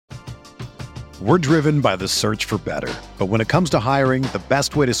We're driven by the search for better. But when it comes to hiring, the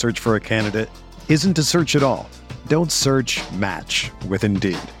best way to search for a candidate isn't to search at all. Don't search, match with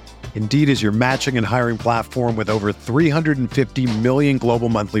Indeed. Indeed is your matching and hiring platform with over 350 million global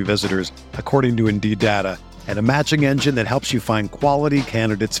monthly visitors, according to Indeed data, and a matching engine that helps you find quality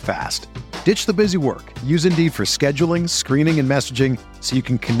candidates fast. Ditch the busy work. Use Indeed for scheduling, screening, and messaging so you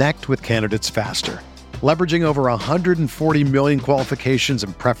can connect with candidates faster. Leveraging over 140 million qualifications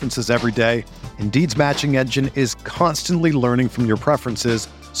and preferences every day, Indeed's matching engine is constantly learning from your preferences,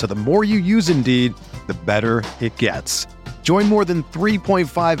 so the more you use Indeed, the better it gets. Join more than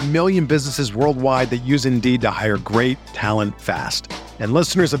 3.5 million businesses worldwide that use Indeed to hire great talent fast. And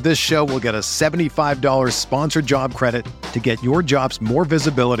listeners of this show will get a $75 sponsored job credit to get your jobs more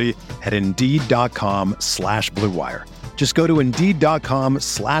visibility at Indeed.com/Blue Wire. Just go to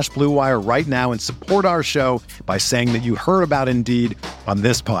Indeed.com/Blue Wire right now and support our show by saying that you heard about Indeed on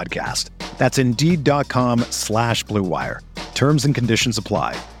this podcast. That's Indeed.com/Blue Wire. Terms and conditions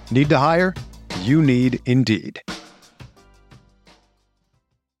apply. Need to hire? You need Indeed.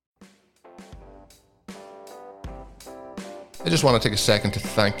 I just want to take a second to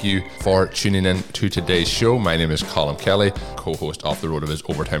thank you for tuning in to today's show. My name is Colin Kelly, co-host of the RotoViz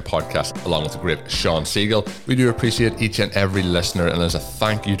Overtime podcast, along with the great Sean Siegel. We do appreciate each and every listener, and as a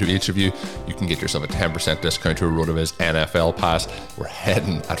thank you to each of you, you can get yourself a 10% discount to a RotoViz NFL pass. We're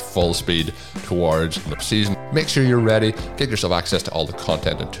heading at full speed towards the season. Make sure you're ready. Get yourself access to all the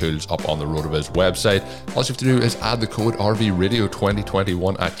content and tools up on the RotoViz website. All you have to do is add the code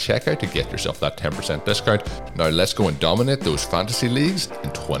RVRadio2021 at checkout to get yourself that 10% discount. Now let's go and dominate those fantasy leagues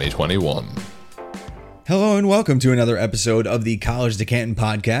in 2021. Hello and welcome to another episode of the College to Canton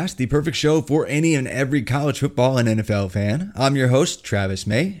podcast, the perfect show for any and every college football and NFL fan. I'm your host, Travis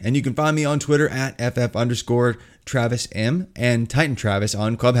May, and you can find me on Twitter at FF_TravisM and Titan Travis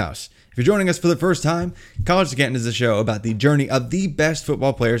on Clubhouse. If you're joining us for the first time, College to Canton is a show about the journey of the best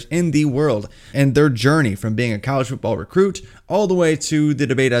football players in the world and their journey from being a college football recruit all the way to the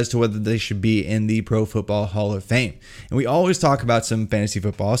debate as to whether they should be in the Pro Football Hall of Fame. And we always talk about some fantasy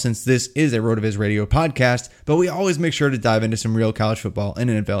football since this is a RotoViz radio podcast, but we always make sure to dive into some real college football and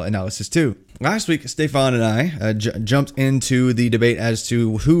NFL analysis too. Last week, Stefan and I jumped into the debate as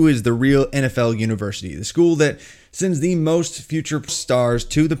to who is the real NFL university, the school that sends the most future stars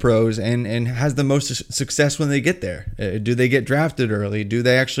to the pros and has the most success when they get there. Do they get drafted early? Do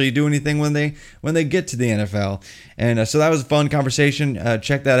they actually do anything when they get to the NFL? And so that was a fun conversation.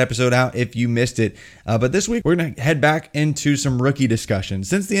 Check that episode out if you missed it. But this week, we're going to head back into some rookie discussion.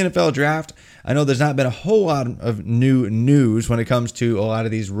 Since the NFL draft, I know there's not been a whole lot of new news when it comes to a lot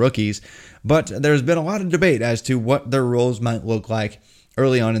of these rookies, but there's been a lot of debate as to what their roles might look like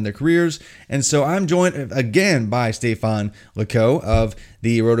early on in their careers. And so I'm joined again by Stefan Leco of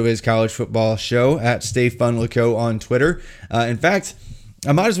the RotoViz College Football Show at StefanLeco on Twitter. In fact,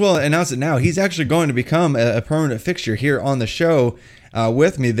 I might as well announce it now. He's actually going to become a permanent fixture here on the show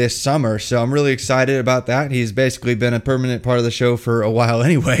with me this summer. So I'm really excited about that. He's basically been a permanent part of the show for a while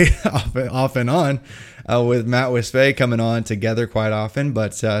anyway, off and on, with Matt Wispe coming on together quite often.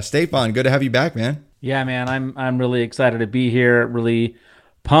 But Stefan, good to have you back, man. Yeah, man, I'm really excited to be here. Really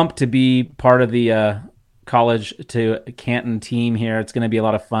pumped to be part of the College to Canton team here. It's going to be a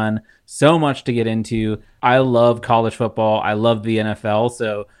lot of fun. So much to get into. I love college football. I love the NFL.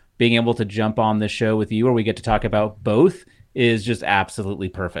 So being able to jump on this show with you where we get to talk about both is just absolutely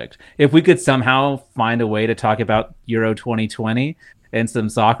perfect. If we could somehow find a way to talk about Euro 2020 and some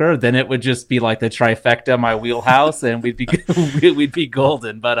soccer, then it would just be like the trifecta, my wheelhouse, and we'd be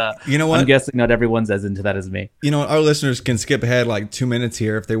golden. But you know what? I'm guessing not everyone's as into that as me. You know, our listeners can skip ahead like 2 minutes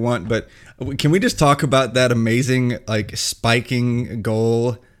here if they want, but can we just talk about that amazing spiking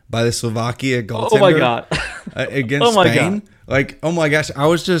goal by the Slovakia goaltender? Oh my god! Against Spain. God. Like, oh my gosh, I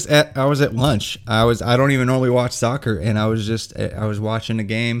was at lunch. I don't even normally watch soccer, and I was watching a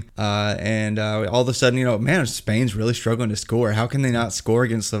game, and all of a sudden, man, Spain's really struggling to score. How can they not score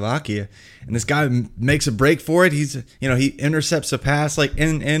against Slovakia? And this guy makes a break for it. He intercepts a pass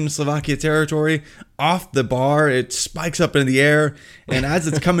in Slovakia territory off the bar. It spikes up in the air, and as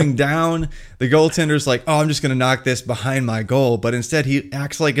it's coming down, the goaltender's like, "Oh, I'm just gonna knock this behind my goal," but instead he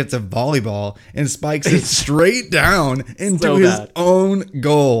acts like it's a volleyball and spikes it straight down into his own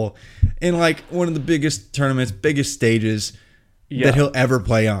goal in one of the biggest tournaments, biggest stages that he'll ever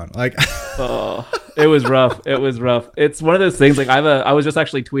play on. It was rough. It was rough. It's one of those things. I was just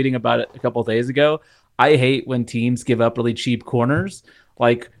actually tweeting about it a couple of days ago. I hate when teams give up really cheap corners.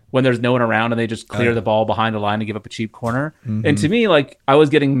 when there's no one around and they just clear the ball behind the line to give up a cheap corner. And to me, like, I was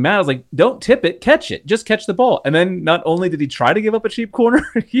getting mad. I was like, don't tip it, catch it, just catch the ball. And then not only did he try to give up a cheap corner,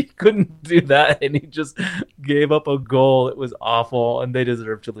 he couldn't do that, and he just gave up a goal. It was awful, and they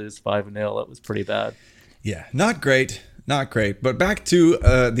deserved to lose 5-0. It was pretty bad. Yeah, not great. Not great. But back to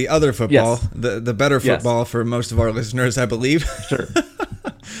the other football, the better football for most of our listeners, I believe. Sure.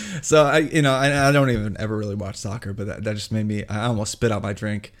 So I don't even ever really watch soccer, but that just made me, I almost spit out my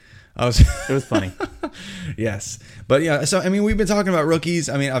drink. It was funny. Yes. But yeah, so I mean, we've been talking about rookies.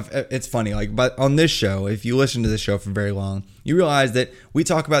 I mean, it's funny, like, but on this show, if you listen to this show for very long, you realize that we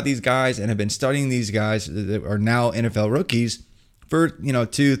talk about these guys and have been studying these guys that are now NFL rookies for,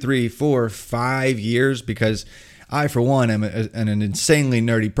 2, 3, 4, 5 years, because I, for one, am an insanely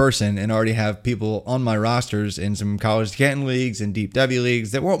nerdy person and already have people on my rosters in some college Canton leagues and deep W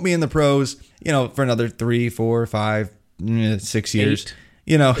leagues that won't be in the pros, for another 3, 4, 5, 6 years.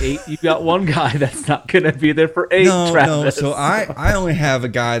 8. You've got one guy that's not going to be there for 8. No. Travis. So I only have a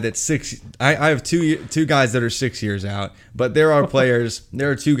guy that's 6. I have two guys that are 6 years out, but there are players.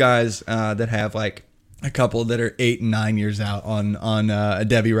 There are 2 guys that have like a couple that are 8 and 9 years out on a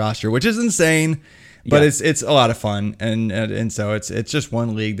Debbie roster, which is insane. But it's a lot of fun, and so it's just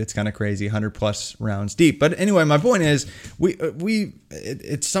one league that's kind of crazy, 100+ rounds deep. But anyway, my point is, we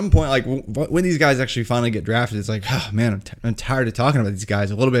at some point, like, when these guys actually finally get drafted, it's like, oh man, I'm tired of talking about these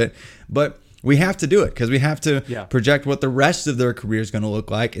guys a little bit, but we have to do it because we have to project what the rest of their career is going to look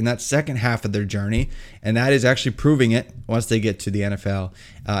like in that second half of their journey, and that is actually proving it once they get to the NFL,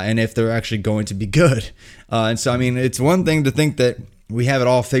 and if they're actually going to be good. And so, I mean, it's one thing to think that we have it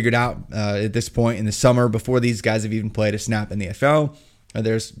all figured out at this point in the summer before these guys have even played a snap in the NFL.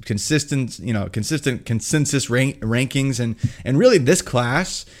 There's consistent consensus rankings, and really this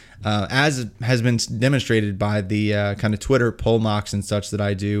class, as has been demonstrated by the kind of Twitter poll mocks and such that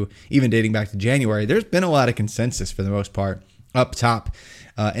I do, even dating back to January, there's been a lot of consensus for the most part up top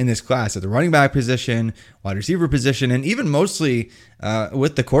in this class at the running back position, wide receiver position, and even mostly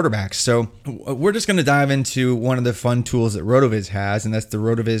with the quarterbacks. So we're just going to dive into one of the fun tools that RotoViz has, and that's the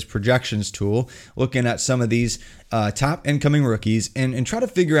RotoViz projections tool, looking at some of these top incoming rookies and try to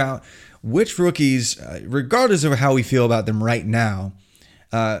figure out which rookies, regardless of how we feel about them right now,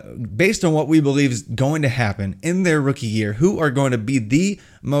 based on what we believe is going to happen in their rookie year, who are going to be the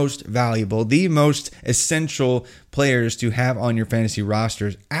most valuable, the most essential players to have on your fantasy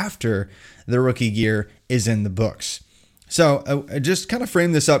rosters after the rookie year is in the books. So just kind of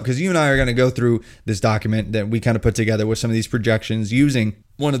frame this up, because you and I are going to go through this document that we kind of put together with some of these projections using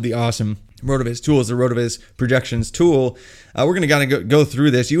one of the awesome RotoViz tools, the RotoViz projections tool. We're going to kind of go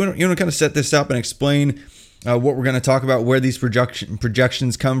through this. You want to kind of set this up and explain what we're going to talk about, where these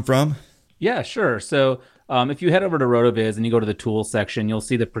projections come from? Yeah, sure. So if you head over to RotoViz and you go to the tools section, you'll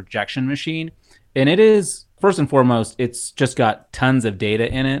see the projection machine. And it is, first and foremost, it's just got tons of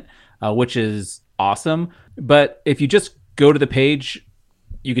data in it, which is awesome. But if you just go to the page,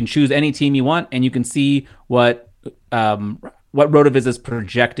 you can choose any team you want, and you can see what RotoViz is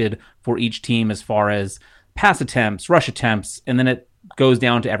projected for each team as far as pass attempts, rush attempts, and then it goes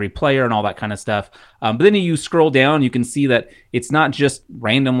down to every player and all that kind of stuff. But then you scroll down, you can see that it's not just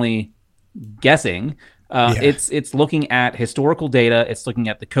randomly guessing. It's looking at historical data. It's looking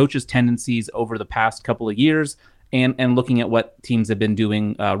at the coaches' tendencies over the past couple of years and looking at what teams have been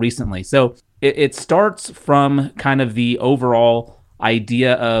doing recently. So it starts from kind of the overall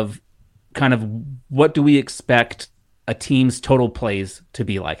idea of kind of what do we expect a team's total plays to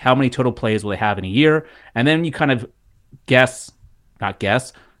be like? How many total plays will they have in a year? And then you kind of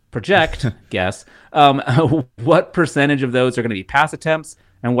project, what percentage of those are going to be pass attempts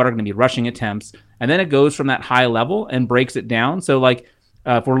and what are going to be rushing attempts. And then it goes from that high level and breaks it down. So like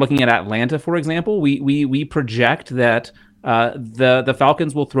if we're looking at Atlanta, for example, we project that the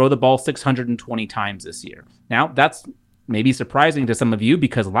Falcons will throw the ball 620 times this year. Now, that's maybe surprising to some of you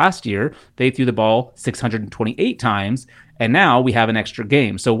because last year they threw the ball 628 times, and now we have an extra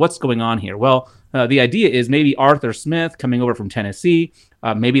game. So what's going on here? Well, the idea is maybe Arthur Smith coming over from Tennessee,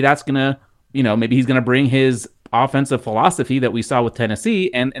 maybe that's going to, maybe he's going to bring his offensive philosophy that we saw with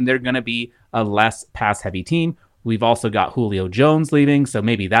Tennessee, and they're going to be a less pass-heavy team. We've also got Julio Jones leaving, so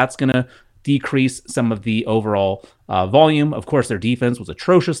maybe that's going to decrease some of the overall volume. Of course, their defense was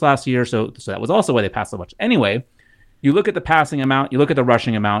atrocious last year, so that was also why they passed so much. Anyway, you look at the passing amount, you look at the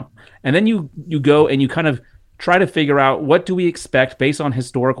rushing amount, and then you go and you kind of try to figure out what do we expect based on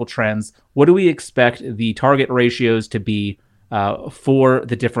historical trends. What do we expect the target ratios to be for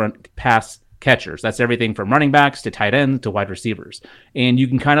the different pass catchers? That's everything from running backs to tight ends to wide receivers. And you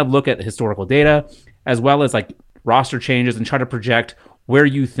can kind of look at the historical data as well as like roster changes and try to project where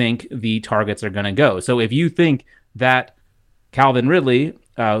you think the targets are going to go. So if you think that Calvin Ridley,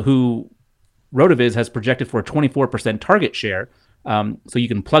 who RotoViz has projected for a 24% target share, so you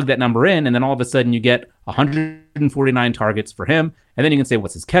can plug that number in, and then all of a sudden you get 149 targets for him. And then you can say,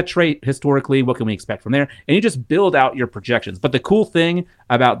 what's his catch rate historically? What can we expect from there? And you just build out your projections. But the cool thing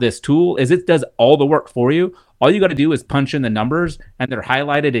about this tool is it does all the work for you. All you got to do is punch in the numbers, and they're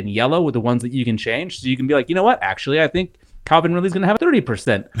highlighted in yellow with the ones that you can change. So you can be like, you know what? Actually, I think Calvin Ridley's going to have a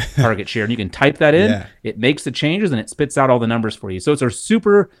 30% target share. And you can type that in. Yeah. It makes the changes, and it spits out all the numbers for you. So it's a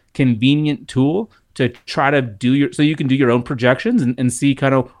super convenient tool to try to so you can do your own projections and see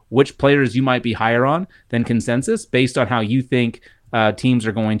kind of which players you might be higher on than consensus based on how you think teams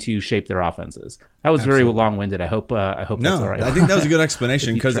are going to shape their offenses. That was very long-winded. I hope that's all right. I think that was a good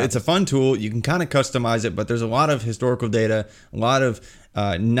explanation because it's a fun tool. You can kind of customize it, but there's a lot of historical data, a lot of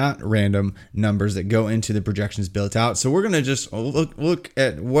not random numbers that go into the projections built out. So we're going to just look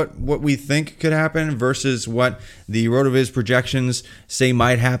at what we think could happen versus what the RotoViz projections say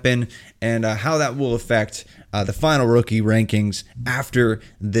might happen, and how that will affect the final rookie rankings after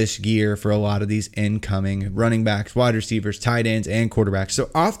this year for a lot of these incoming running backs, wide receivers, tight ends, and quarterbacks.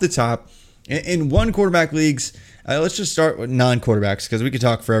 So off the top, in one quarterback leagues, let's just start with non-quarterbacks because we could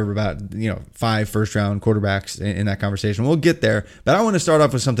talk forever about 5 first-round quarterbacks in that conversation. We'll get there, but I want to start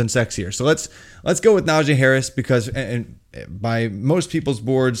off with something sexier. So let's go with Najee Harris because by most people's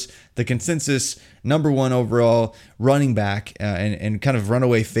boards, the consensus number 1 overall running back and kind of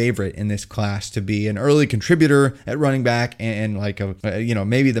runaway favorite in this class to be an early contributor at running back and like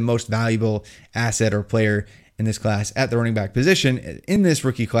maybe the most valuable asset or player in this class at the running back position in this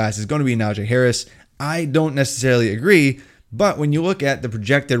rookie class is going to be Najee Harris. I don't necessarily agree, but when you look at the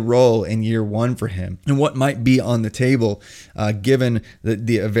projected role in year 1 for him and what might be on the table, given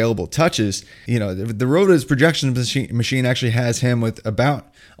the available touches, the RotoViz projections machine actually has him with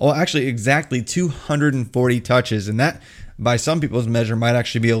exactly 240 touches, and that by some people's measure might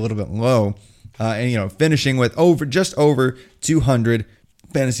actually be a little bit low, and finishing with just over 200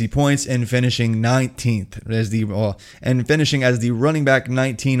 fantasy points and finishing 19th as the running back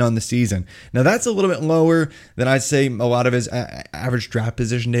 19 on the season. Now that's a little bit lower than I'd say a lot of his average draft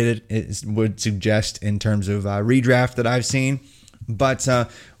position data would suggest in terms of redraft that I've seen. But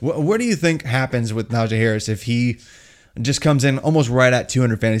what do you think happens with Najee Harris if he just comes in almost right at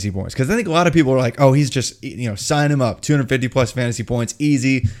 200 fantasy points? Because I think a lot of people are like, oh, he's just, sign him up, 250 plus fantasy points,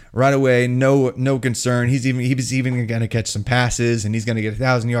 easy, right away, no concern. He's even going to catch some passes, and he's going to get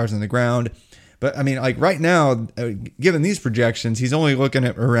 1,000 yards on the ground. But I mean, like right now, given these projections, he's only looking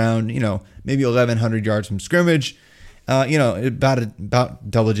at around, maybe 1,100 yards from scrimmage,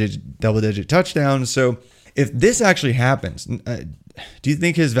 about double digit touchdowns. So if this actually happens, do you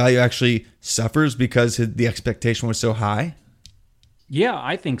think his value actually suffers because the expectation was so high? Yeah,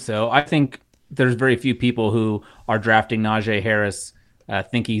 I think so. I think there's very few people who are drafting Najee Harris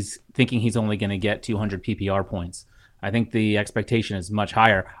thinking he's only going to get 200 PPR points. I think the expectation is much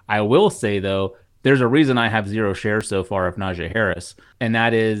higher. I will say, though, there's a reason I have 0 shares so far of Najee Harris, and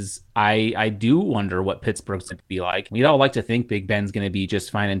that is I do wonder what Pittsburgh's going to be like. We'd all like to think Big Ben's going to be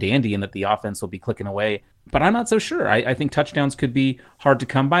just fine and dandy and that the offense will be clicking away, but I'm not so sure. I think touchdowns could be hard to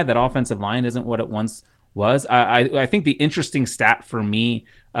come by. That offensive line isn't what it once was. I think the interesting stat for me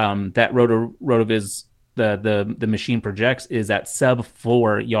that RotoViz, the machine projects, is at sub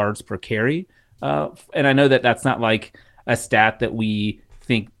 4 yards per carry. And I know that that's not like a stat that we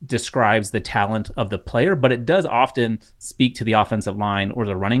think describes the talent of the player, but it does often speak to the offensive line or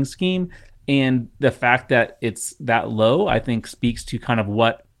the running scheme. And the fact that it's that low, I think, speaks to kind of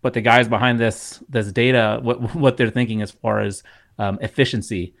what the guys behind this data, what they're thinking as far as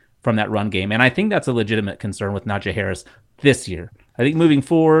efficiency from that run game. And I think that's a legitimate concern with Najee Harris this year. I think moving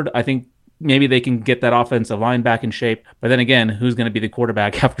forward, I think maybe they can get that offensive line back in shape. But then again, who's going to be the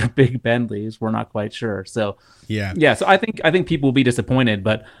quarterback after Big Ben leaves? We're not quite sure. So yeah. So I think people will be disappointed,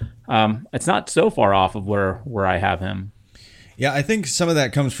 but it's not so far off of where I have him. Yeah, I think some of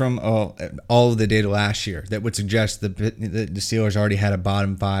that comes from all of the data last year that would suggest that the Steelers already had a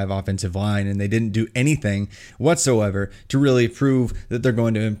bottom 5 offensive line, and they didn't do anything whatsoever to really prove that they're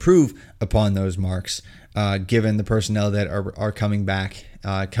going to improve upon those marks, given the personnel that are coming back.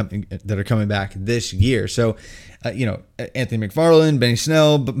 That are coming back this year. So, Anthony McFarland, Benny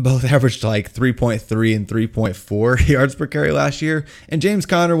Snell, both averaged like 3.3 and 3.4 yards per carry last year. And James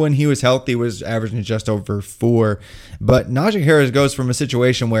Conner, when he was healthy, was averaging just over 4. But Najee Harris goes from a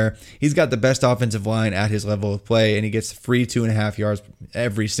situation where he's got the best offensive line at his level of play, and he gets free 2.5 yards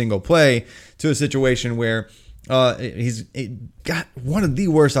every single play, to a situation where He's got one of the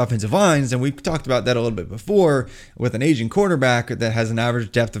worst offensive lines, and we've talked about that a little bit before with an aging quarterback that has an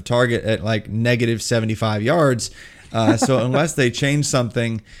average depth of target at like negative 75 yards. So unless they change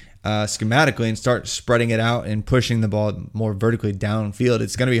something schematically and start spreading it out and pushing the ball more vertically downfield,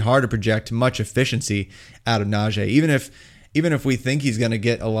 it's going to be hard to project much efficiency out of Najee. Even if we think he's going to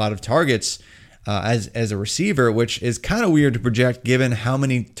get a lot of targets as a receiver, which is kind of weird to project given how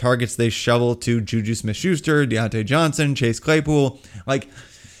many targets they shovel to Juju Smith-Schuster, Deontay Johnson, Chase Claypool. Like,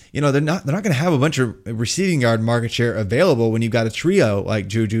 they're not going to have a bunch of receiving yard market share available when you've got a trio like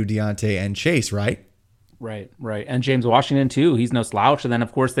Juju, Deontay, and Chase, right? Right. And James Washington too. He's no slouch. And then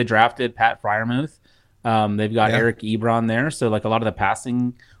of course they drafted Pat Freiermuth. They've got Eric Ebron there, so like a lot of the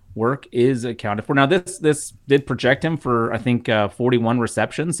passing work is accounted for. Now this did project him for I think 41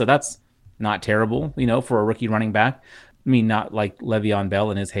 receptions, so that's not terrible, for a rookie running back. I mean, not like Le'Veon Bell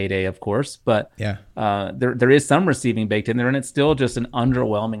in his heyday, of course, but there is some receiving baked in there, and it's still just an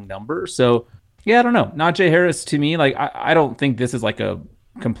underwhelming number. So, I don't know. Najee Harris, to me, like I don't think this is like a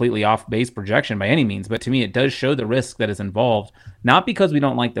completely off base projection by any means, but to me, it does show the risk that is involved. Not because we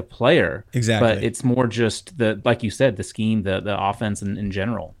don't like the player, exactly, but it's more just like you said, the scheme, the offense in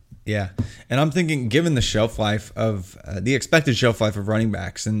general. Yeah. And I'm thinking, given the shelf life of the expected shelf life of running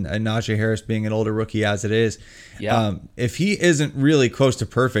backs and Najee Harris being an older rookie as it is, if he isn't really close to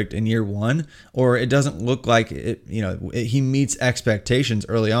perfect in year one, or it doesn't look like it, he meets expectations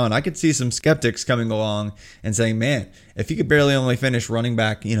early on, I could see some skeptics coming along and saying, man, if he could barely only finish running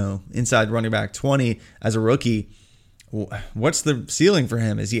back, inside running back 20 as a rookie, what's the ceiling for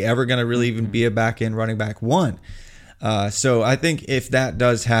him? Is he ever going to really even be a back end running back one? So I think if that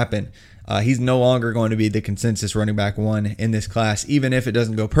does happen, he's no longer going to be the consensus running back one in this class, even if it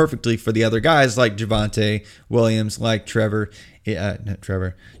doesn't go perfectly for the other guys like Javonte Williams, like Travis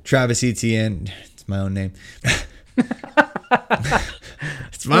Etienne. It's my own name.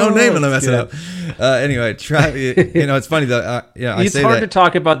 It's my own name and I mess it up. Anyway, it's funny though. It's hard to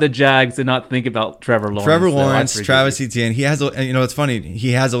talk about the Jags and not think about Trevor Lawrence. Travis Etienne. He has, it's funny.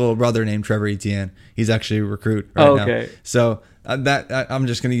 He has a little brother named Trevor Etienne. He's actually a recruit right now. So I'm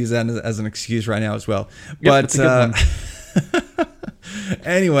just going to use that as an excuse right now as well. But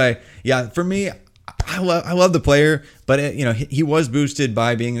anyway, for me, I love the player, but he was boosted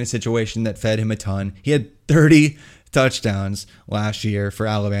by being in a situation that fed him a ton. He had 30 touchdowns last year for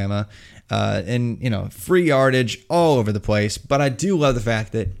Alabama, and free yardage all over the place. But I do love the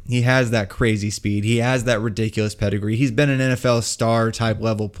fact that he has that crazy speed. He has that ridiculous pedigree. He's been an NFL star type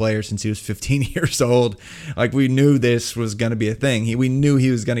level player since he was 15 years old. Like, we knew this was going to be a thing. We knew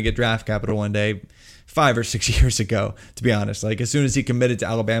he was going to get draft capital one day 5 or 6 years ago, to be honest. Like, as soon as he committed to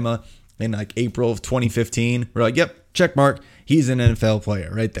Alabama in like April of 2015, we're like, yep, check mark. He's an NFL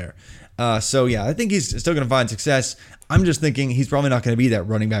player right there. So I think he's still going to find success. I'm just thinking he's probably not going to be that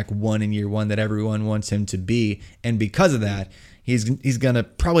running back one in year one that everyone wants him to be. And because of that, he's going to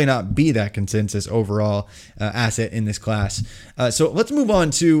probably not be that consensus overall asset in this class. So let's move on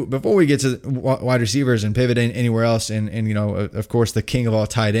to, before we get to wide receivers and pivot in anywhere else, and of course, the king of all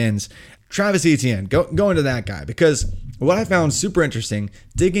tight ends, Travis Etienne. Go into that guy, because what I found super interesting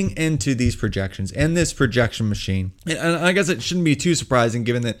digging into these projections and this projection machine, and I guess it shouldn't be too surprising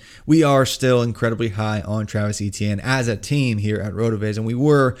given that we are still incredibly high on Travis Etienne as a team here at RotoViz, and we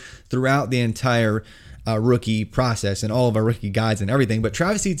were throughout the entire rookie process and all of our rookie guides and everything. But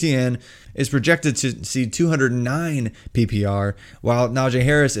Travis Etienne is projected to see 209 PPR, while Najee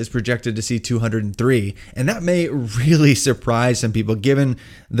Harris is projected to see 203. And that may really surprise some people, given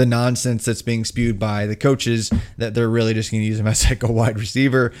the nonsense that's being spewed by the coaches that they're really just going to use him as like a wide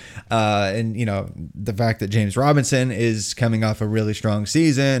receiver. And the fact that James Robinson is coming off a really strong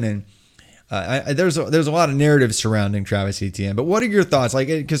season, and there's a lot of narrative surrounding Travis Etienne. But what are your thoughts?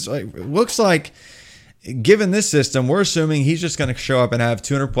 Because it looks like, given this system, we're assuming he's just going to show up and have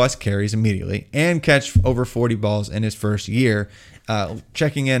 200 plus carries immediately and catch over 40 balls in his first year,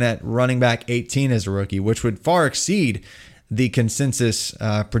 checking in at running back 18 as a rookie, which would far exceed the consensus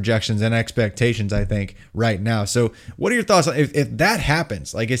projections and expectations, I think, right now. So what are your thoughts on if that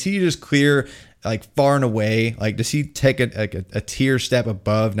happens? Like, is he just clear, like, far and away? Like, does he take a tier step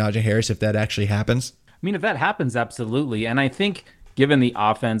above Najee Harris if that actually happens? I mean, if that happens, absolutely. And I think given the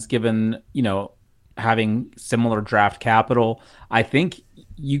offense, given, having similar draft capital, I think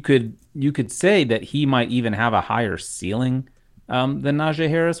you could say that he might even have a higher ceiling than Najee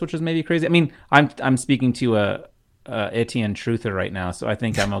Harris, which is maybe crazy. I mean, I'm speaking to a Etienne truther right now, so I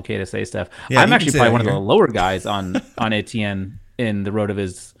think I'm okay to say stuff. I'm actually probably one of the lower guys on Etienne in the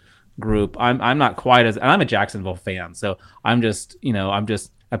RotoViz group. I'm not quite as, and I'm a Jacksonville fan, so I'm just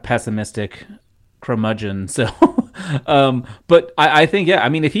a pessimistic curmudgeon. So, but I think, yeah, I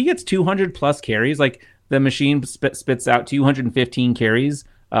mean, if he gets 200 plus carries, like the machine spits out 215 carries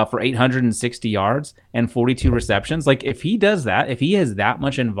for 860 yards and 42 receptions. Like if he does that, if he has that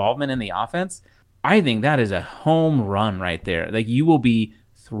much involvement in the offense, I think that is a home run right there. Like you will be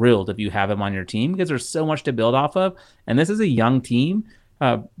thrilled if you have him on your team because there's so much to build off of. And this is a young team,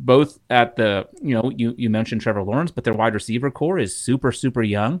 both at the, you mentioned Trevor Lawrence, but their wide receiver core is super, super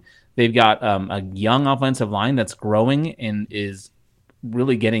young. They've got a young offensive line that's growing and is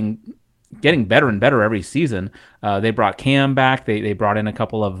really getting better and better every season. They brought Cam back. They brought in a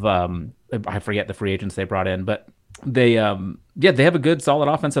couple of, I forget the free agents they brought in, but they have a good solid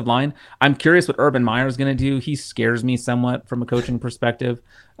offensive line. I'm curious what Urban Meyer is going to do. He scares me somewhat from a coaching perspective.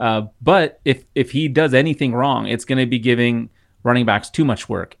 But if he does anything wrong, it's going to be giving running backs too much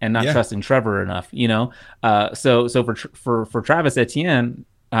work and not trusting Trevor enough, So for Travis Etienne,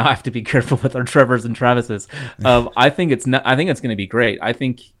 I have to be careful with our Trevors and Travises. I think it's going to be great. I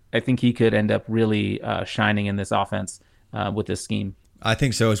think he could end up really shining in this offense with this scheme. I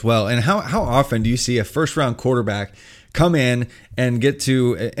think so as well. And how often do you see a first-round quarterback come in and get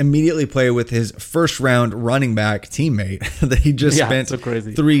to immediately play with his first-round running back teammate that he just spent so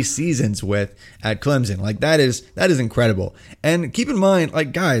crazy 3 seasons with at Clemson? Like that is incredible. And keep in mind,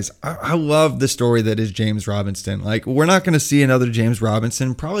 like guys, I love the story that is James Robinson. Like we're not going to see another James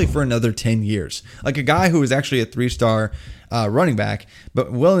Robinson probably for another 10 years. Like a guy who was actually a 3-star running back,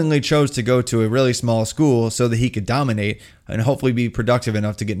 but willingly chose to go to a really small school so that he could dominate and hopefully be productive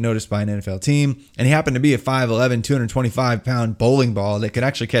enough to get noticed by an NFL team. And he happened to be a 5'11", 225-pound bowling ball that could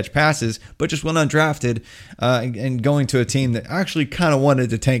actually catch passes, but just went undrafted and going to a team that actually kind of wanted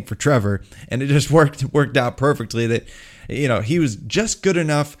to tank for Trevor. And it just worked out perfectly that, he was just good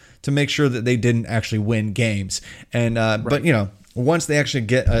enough to make sure that they didn't actually win games. And, but, once they actually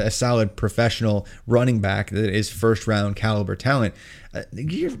get a solid professional running back that is first-round caliber talent,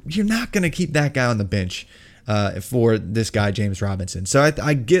 you're not going to keep that guy on the bench for this guy, James Robinson. So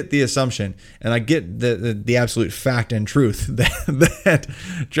I get the assumption, and I get the absolute fact and truth that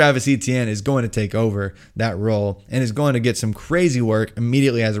Travis Etienne is going to take over that role and is going to get some crazy work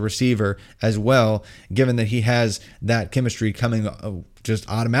immediately as a receiver as well, given that he has that chemistry coming just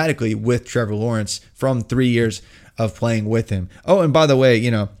automatically with Trevor Lawrence from 3 years of playing with him. Oh, and by the way,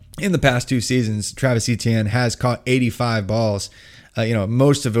 in the past 2 seasons, Travis Etienne has caught 85 balls,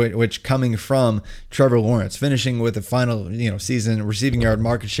 most of which coming from Trevor Lawrence, finishing with a final, season receiving yard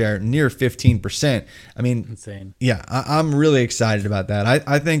market share near 15%. I mean, insane. Yeah, I'm really excited about that.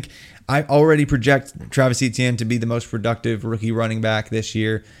 I think I already project Travis Etienne to be the most productive rookie running back this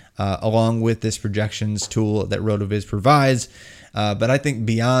year, along with this projections tool that RotoViz provides. But I think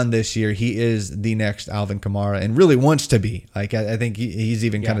beyond this year, he is the next Alvin Kamara and really wants to be. Like I think he's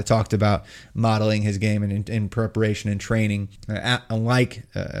even kind of talked about modeling his game in preparation and training like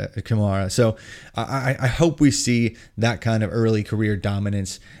Kamara. So I hope we see that kind of early career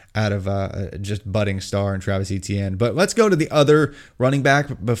dominance out of just budding star and Travis Etienne. But let's go to the other running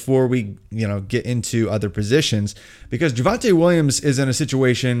back before we get into other positions, because Javonte Williams is in a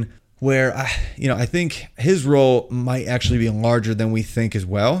situation where I think his role might actually be larger than we think as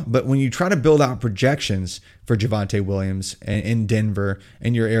well. But when you try to build out projections for Javonte Williams in Denver,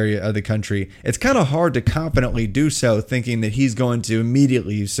 in your area of the country, it's kind of hard to confidently do so thinking that he's going to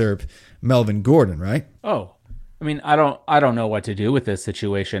immediately usurp Melvin Gordon, right? Oh, I mean, I don't know what to do with this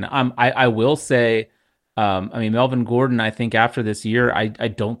situation. I will say, Melvin Gordon, I think after this year, I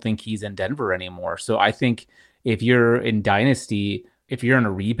don't think he's in Denver anymore. So I think if you're in Dynasty, if you're in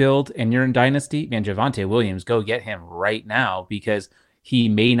a rebuild and you're in Dynasty, man, Javonte Williams, go get him right now, because he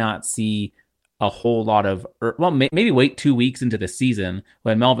may not see a whole lot of, maybe wait 2 weeks into the season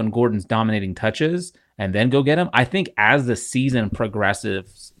when Melvin Gordon's dominating touches and then go get him. I think as the season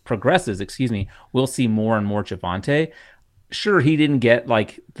progresses, we'll see more and more Javonte. Sure, he didn't get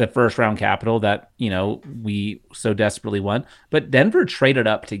like the first round capital that, we so desperately want, but Denver traded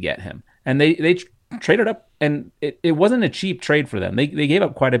up to get him, and they traded up, and it wasn't a cheap trade for them. They gave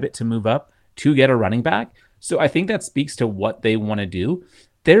up quite a bit to move up to get a running back. So I think that speaks to what they want to do.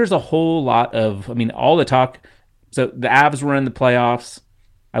 There's a whole lot of, all the talk. So the Avs were in the playoffs.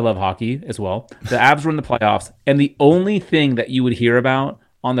 I love hockey as well. The Avs were in the playoffs, and the only thing that you would hear about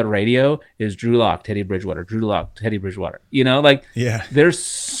on the radio is Drew Lock, Teddy Bridgewater, Drew Lock, Teddy Bridgewater. There's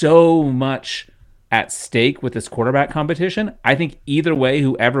so much at stake with this quarterback competition. I think either way,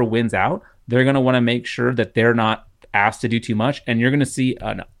 whoever wins out, they're going to want to make sure that they're not asked to do too much, and you're going to see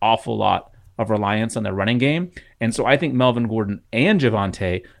an awful lot of reliance on the running game. And so I think Melvin Gordon and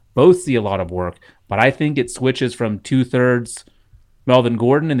Javonte both see a lot of work, but I think it switches from 2/3 Melvin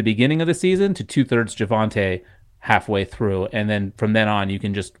Gordon in the beginning of the season to 2/3 Javonte halfway through. And then from then on, you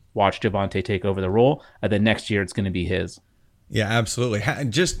can just watch Javonte take over the role. And then next year, it's going to be his. Yeah, absolutely.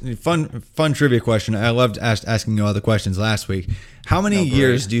 Just fun trivia question. I loved asking you all the questions last week. How many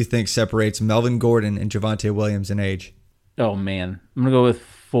years do you think separates Melvin Gordon and Javonte Williams in age? Oh, man. I'm going to go with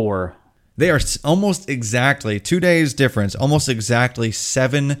 4. They are almost exactly 2 days difference, almost exactly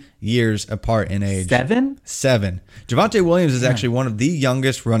 7 years apart in age. 7? 7. Javonte Williams is actually one of the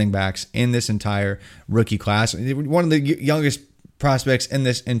youngest running backs in this entire rookie class. One of the youngest prospects in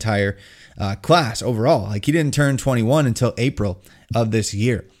this entire class overall. Like, he didn't turn 21 until April of this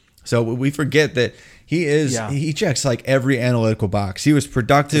year. So we forget that he checks like every analytical box. He was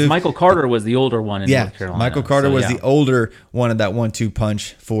productive. Michael Carter was the older one in North Carolina. Michael Carter was the older one of that 1-2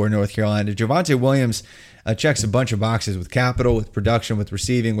 punch for North Carolina. Javonte Williams checks a bunch of boxes with capital, with production, with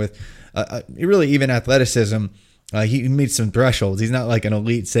receiving, with really even athleticism. He meets some thresholds. He's not like an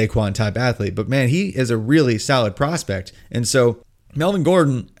elite Saquon type athlete, but man, he is a really solid prospect. And so Melvin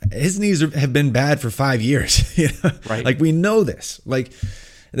Gordon, his knees have been bad for 5 years. Right. Like, we know this. Like,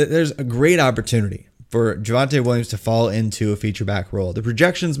 there's a great opportunity for Javonte Williams to fall into a feature back role. The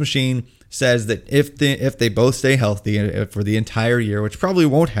projections machine says that if they both stay healthy for the entire year, which probably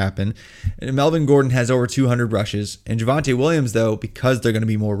won't happen, Melvin Gordon has over 200 rushes, and Javonte Williams, though, because they're going to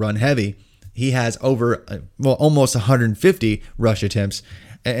be more run heavy, he has over almost 150 rush attempts.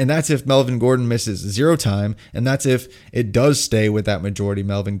 And that's if Melvin Gordon misses 0 time, and that's if it does stay with that majority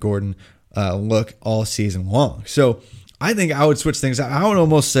Melvin Gordon look all season long. So I think I would switch things out. I would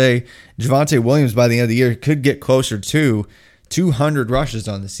almost say Javonte Williams by the end of the year could get closer to 200 rushes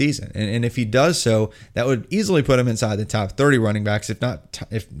on the season. And if he does so, that would easily put him inside the top 30 running backs, if not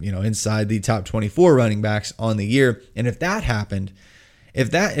inside the top 24 running backs on the year. And if that happened, if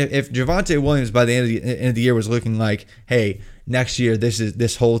Javonte Williams by the end of the year was looking like, hey, next year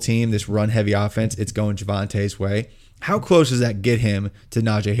this whole team, this run heavy offense, it's going Javonte's way, how close does that get him to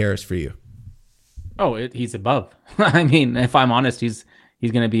Najee Harris for you? Oh, he's above. I mean, if I'm honest, he's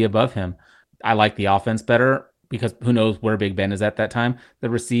going to be above him. I like the offense better because who knows where Big Ben is at that time. The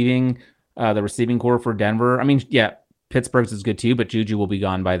receiving core for Denver. I mean, yeah, Pittsburgh's is good too, but Juju will be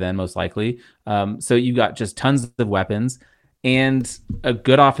gone by then most likely. So you got just tons of weapons and a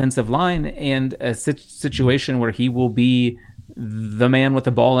good offensive line and a situation where he will be the man with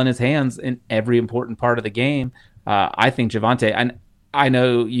the ball in his hands in every important part of the game. I think Javonte, and I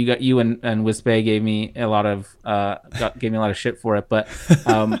know you and Wispe gave me a lot of shit for it, but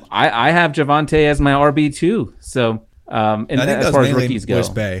I have Javonte as my RB2. So and I think as far as rookies go,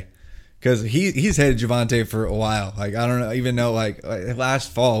 Wispe, because he's hated Javonte for a while. Like, I don't even know, like last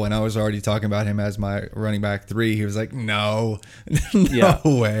fall when I was already talking about him as my running back 3, he was like, no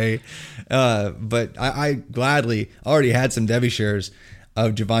way. But I gladly already had some Devy shares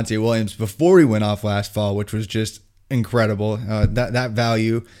of Javonte Williams before he went off last fall, which was just incredible. That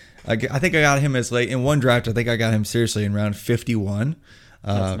value, I think I got him as late in one draft. I think I got him seriously in round 51.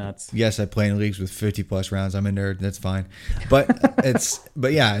 That's nuts. Yes, I play in leagues with 50 plus rounds. I'm a nerd. That's fine.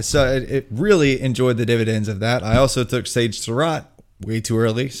 But yeah, so it really enjoyed the dividends of that. I also took Sage Surratt way too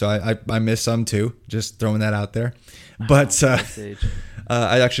early, so I missed some too. Just throwing that out there. But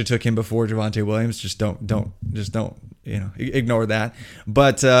I actually took him before Javonte Williams. Just don't ignore that.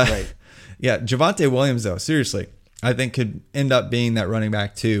 But right. Yeah, Javonte Williams though, seriously, I think could end up being that running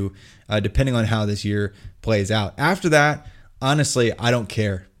back too, depending on how this year plays out. After that, honestly, I don't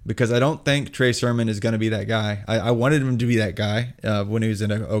care because I don't think Trey Sermon is going to be that guy. I wanted him to be that guy when he was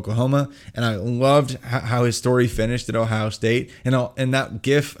in Oklahoma, and I loved how his story finished at Ohio State. And that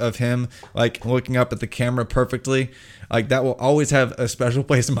gif of him like looking up at the camera perfectly, like that will always have a special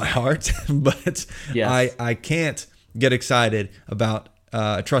place in my heart. But yes. I can't get excited about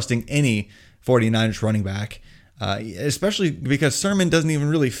trusting any 49ers running back, especially because Sermon doesn't even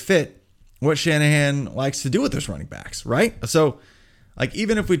really fit what Shanahan likes to do with those running backs, right? So, like,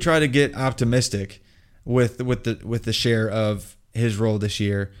 even if we try to get optimistic with the share of his role this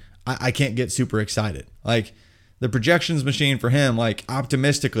year, I can't get super excited. Like, the projections machine for him, like,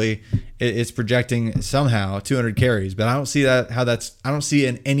 optimistically, it's projecting somehow 200 carries, but I don't see I don't see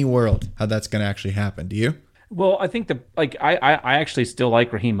in any world how that's going to actually happen. Do you? Well, I think I actually still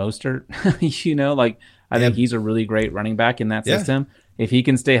like Raheem Mostert. I think he's a really great running back in that system. If he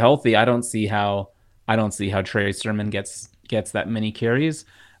can stay healthy, I don't see how Trey Sermon gets that many carries.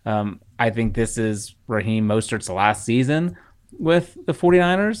 I think this is Raheem Mostert's last season with the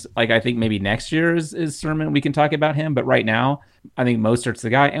 49ers. Like, I think maybe next year is Sermon. We can talk about him, but right now, I think Mostert's the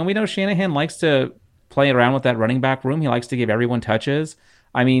guy. And we know Shanahan likes to play around with that running back room. He likes to give everyone touches.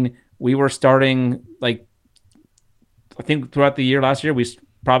 I mean, we were starting like I think throughout the year last year, we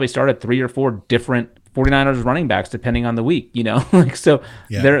probably started 3 or 4 different 49ers running backs depending on the week, like, so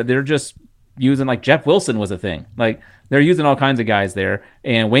they're just using, like, Jeff Wilson was a thing. Like, they're using all kinds of guys there,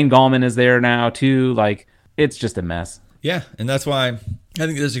 and Wayne Gallman is there now too. Like, it's just a mess. Yeah, and that's why I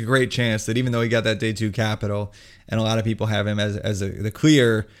think there's a great chance that even though he got that day 2 capital, and a lot of people have him as the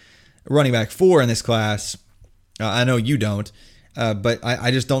clear running back 4 in this class, I know you don't, but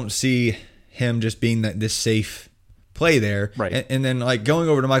I just don't see him just being this safe play there. Right. And then, like, going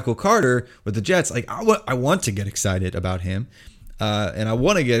over to Michael Carter with the Jets, like, I want to get excited about him. And I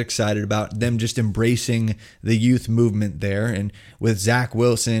want to get excited about them just embracing the youth movement there. And with Zach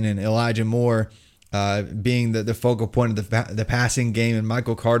Wilson and Elijah Moore being the focal point of the passing game, and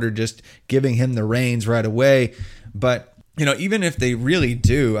Michael Carter just giving him the reins right away. But, even if they really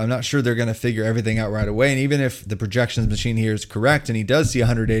do, I'm not sure they're going to figure everything out right away. And even if the projections machine here is correct and he does see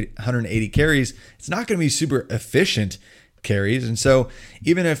 180 carries, it's not going to be super efficient carries. And so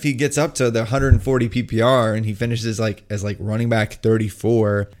even if he gets up to the 140 PPR and he finishes as running back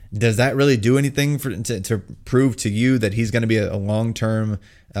 34, does that really do anything to prove to you that he's going to be a long-term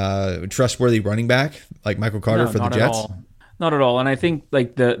trustworthy running back like Michael Carter for the Jets? Not at all. And I think,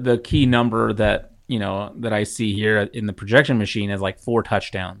 like, the key number that that I see here in the projection machine is like 4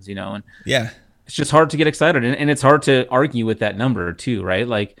 touchdowns, and it's just hard to get excited, and it's hard to argue with that number too, right?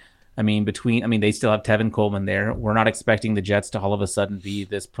 Like, they still have Tevin Coleman there. We're not expecting the Jets to all of a sudden be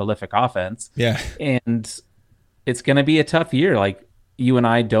this prolific offense. Yeah. And it's going to be a tough year. Like, you and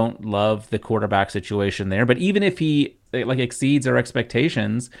I don't love the quarterback situation there, but even if he exceeds our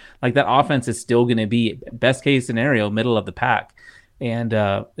expectations, like, that offense is still going to be, best case scenario, middle of the pack. And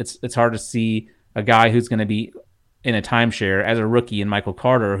it's hard to see a guy who's going to be in a timeshare as a rookie in Michael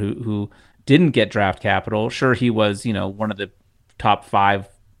Carter, who didn't get draft capital. Sure, he was, one of the top 5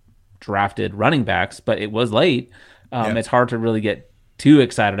 drafted running backs, but it was late. It's hard to really get too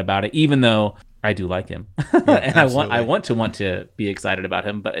excited about it, even though I do like him. And I want to be excited about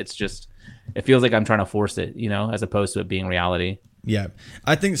him, but it feels like I'm trying to force it, as opposed to it being reality. Yeah,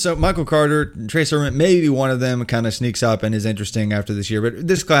 I think so. Michael Carter, Trey Sermon, maybe one of them kind of sneaks up and is interesting after this year. But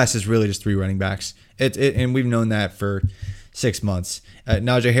this class is really just 3 running backs. And we've known that for 6 months.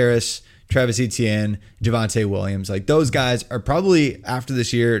 Najee Harris, Travis Etienne, Javonte Williams. Like, those guys are probably after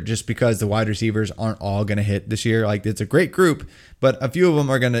this year, just because the wide receivers aren't all going to hit this year. Like, it's a great group, but a few of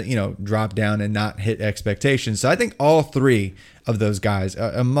them are going to, drop down and not hit expectations. So I think all 3 of those guys,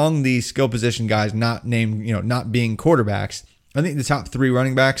 among the skill position guys not named, not being quarterbacks, I think the top 3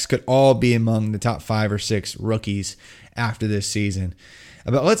 running backs could all be among the top 5 or 6 rookies after this season.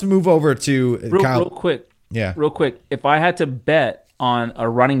 But let's move over to Kyle. Real quick. If I had to bet on a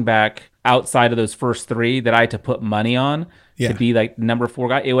running back outside of those first 3 that I had to put money on to be like number 4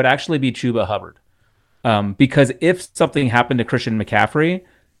 guy, it would actually be Chuba Hubbard. Because if something happened to Christian McCaffrey,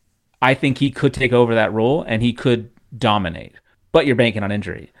 I think he could take over that role and he could dominate. But you're banking on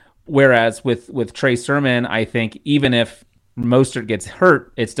injury. Whereas with Trey Sermon, I think even if Mostert gets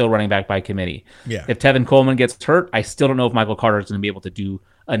hurt, it's still running back by committee. Yeah. If Tevin Coleman gets hurt, I still don't know if Michael Carter is going to be able to do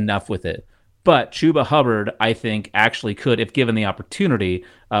enough with it. But Chuba Hubbard, I think, actually could, if given the opportunity,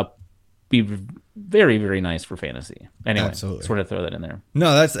 be very, very nice for fantasy. Anyway, Absolutely. Sort of throw that in there.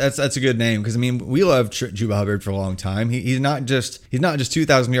 No, that's a good name, because we loved Chuba Hubbard for a long time. He's not just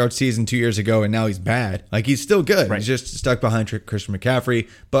 2,000 yard season 2 years ago and now he's bad. Like, he's still good. Right. He's just stuck behind Christian McCaffrey,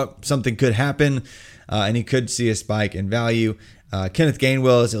 but something could happen. And he could see a spike in value. Kenneth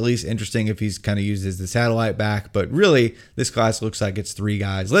Gainwell is at least interesting if he's kind of used as the satellite back. But really, this class looks like it's 3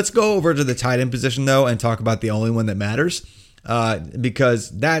 guys. Let's go over to the tight end position, though, and talk about the only one that matters.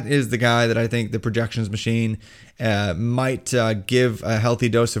 Because that is the guy that I think the projections machine might give a healthy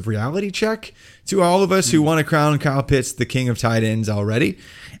dose of reality check to all of us who want to crown Kyle Pitts the king of tight ends already.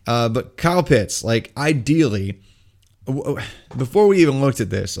 But Kyle Pitts, like, ideally, before we even looked at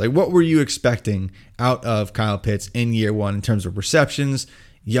this, like, what were you expecting out of Kyle Pitts in year 1 in terms of receptions,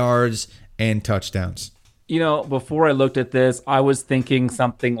 yards, and touchdowns? Before I looked at this, I was thinking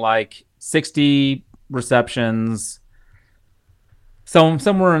something like 60 receptions, so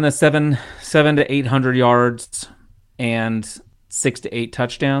somewhere in the 7 to 800 yards and 6 to 8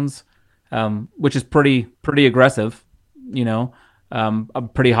 touchdowns, which is pretty aggressive, I'm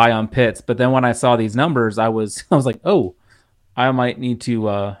pretty high on Pitts. But then when I saw these numbers, I was like, oh, I might need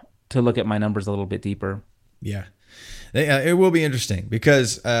to look at my numbers a little bit deeper. Yeah. It will be interesting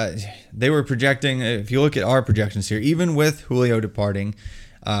because they were projecting, if you look at our projections here, even with Julio departing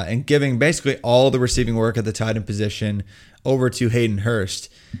and giving basically all the receiving work at the tight end position over to Hayden Hurst,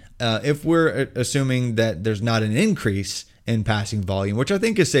 if we're assuming that there's not an increase in passing volume, which I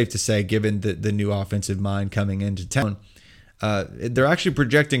think is safe to say given the new offensive mind coming into town. They're actually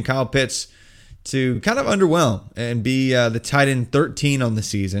projecting Kyle Pitts to kind of underwhelm and be the tight end 13 on the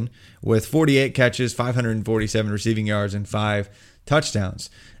season with 48 catches, 547 receiving yards, and 5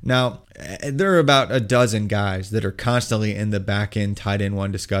 touchdowns. Now, there are about a dozen guys that are constantly in the back end tight end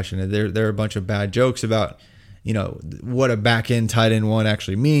one discussion. There are a bunch of bad jokes about, what a back end tight end one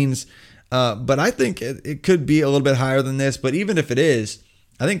actually means. But I think it could be a little bit higher than this. But even if it is,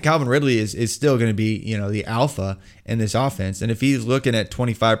 I think Calvin Ridley is still going to be, the alpha in this offense. And if he's looking at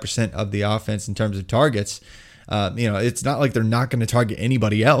 25% of the offense in terms of targets, it's not like they're not going to target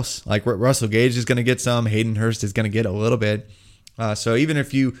anybody else. Like Russell Gage is going to get some, Hayden Hurst is going to get a little bit. So even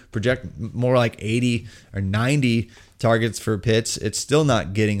if you project more like 80 or 90 targets for Pitts, it's still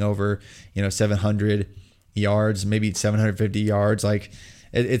not getting over, 700 yards, maybe 750 yards. Like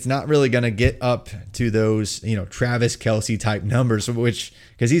it's not really going to get up to those, Travis Kelce type numbers,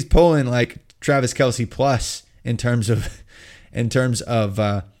 because he's pulling like Travis Kelce plus in terms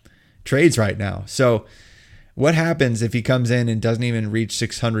of trades right now. So what happens if he comes in and doesn't even reach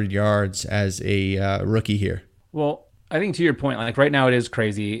 600 yards as a rookie here? Well, I think to your point, like right now it is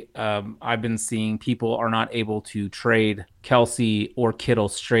crazy. I've been seeing people are not able to trade Kelce or Kittle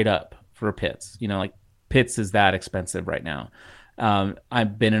straight up for Pitts. Like Pitts is that expensive right now.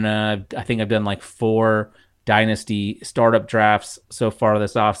 I've been I think I've done like 4 dynasty startup drafts so far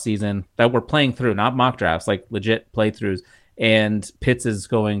this offseason that we're playing through, not mock drafts, like legit playthroughs. And Pitts is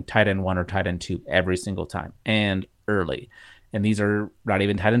going tight end 1 or tight end 2 every single time and early. And these are not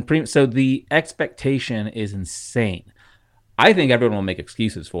even tight end premium. So the expectation is insane. I think everyone will make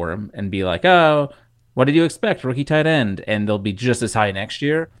excuses for him and be like, oh, what did you expect? Rookie tight end. And they'll be just as high next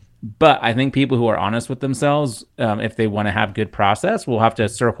year. But I think people who are honest with themselves, if they want to have good process, will have to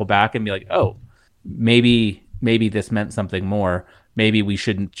circle back and be like, oh, maybe this meant something more. Maybe we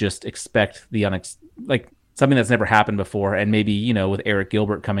shouldn't just expect the something that's never happened before. And maybe, with Eric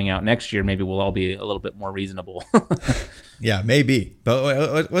Gilbert coming out next year, maybe we'll all be a little bit more reasonable. Yeah, maybe.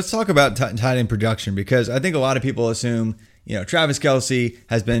 But let's talk about tight end production, because I think a lot of people assume, Travis Kelce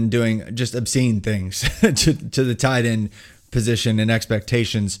has been doing just obscene things to the tight end position and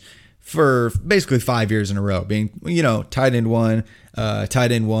expectations for basically 5 years in a row, being, tight end 1,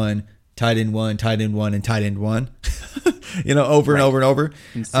 tight end 1, tight end 1, tight end 1, and tight end 1, over and over and over.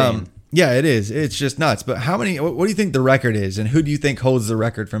 Insane. Yeah, it is. It's just nuts. But what do you think the record is? And who do you think holds the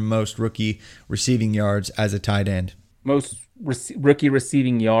record for most rookie receiving yards as a tight end? Most rookie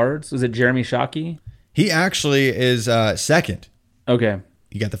receiving yards? Was it Jeremy Shockey? He actually is second. Okay.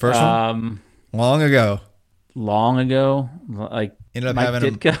 You got the first one? Long ago, like ended up Mike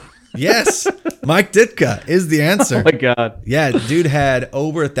having Ditka? Yes, Mike Ditka is the answer. Oh my God. Yeah, dude had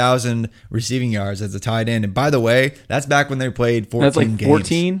over 1,000 receiving yards as a tight end. And by the way, that's back when they played 14 That's like games.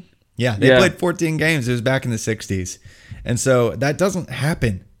 14? Yeah, they played 14 games. It was back in the 60s. And so that doesn't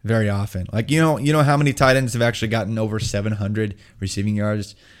happen very often. Like, you know how many tight ends have actually gotten over 700 receiving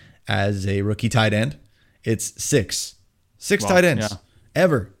yards as a rookie tight end? It's 6. 6 tight ends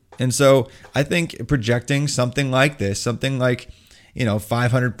ever. And so I think projecting something like this, something like,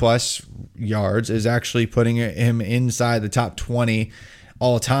 500 plus yards is actually putting him inside the top 20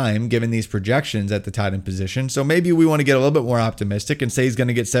 all time, given these projections at the tight end position. So maybe we want to get a little bit more optimistic and say he's going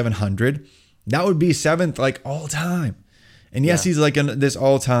to get 700. That would be 7th, like all time. And yes, he's like this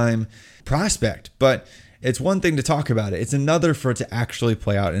all time prospect, but it's one thing to talk about it. It's another for it to actually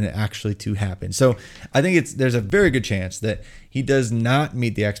play out and it actually to happen. So I think there's a very good chance that he does not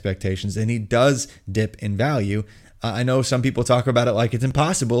meet the expectations and he does dip in value. I know some people talk about it like it's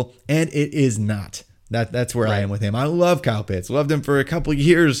impossible, and it is not. That's where I am with him. I love Kyle Pitts. Loved him for a couple of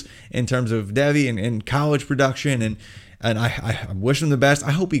years in terms of Devy and college production, and I wish him the best.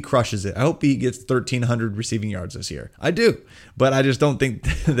 I hope he crushes it. I hope he gets 1,300 receiving yards this year. I do, but I just don't think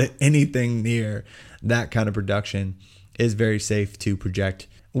that anything near that kind of production is very safe to project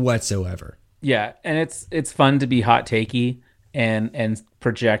whatsoever. Yeah, and it's fun to be hot takey and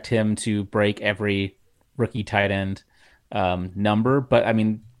project him to break every rookie tight end number, but I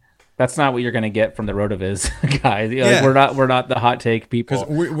mean, that's not what you're going to get from the RotoViz guys. Like, we're not the hot take people.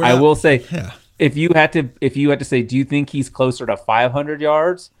 I will say, if you had to say, do you think he's closer to 500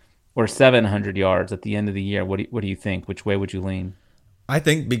 yards or 700 yards at the end of the year? What do you think? Which way would you lean? I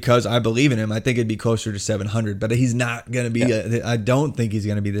think because I believe in him, I think it'd be closer to 700, but he's not going to be, I don't think he's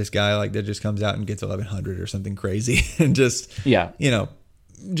going to be this guy like that just comes out and gets 1,100 or something crazy and just,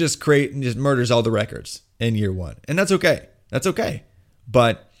 just murders all the records in year one. And that's okay. That's okay.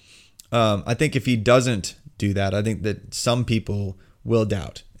 But I think if he doesn't do that, I think that some people will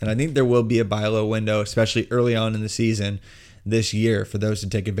doubt. And I think there will be a buy low window, especially early on in the season this year, for those to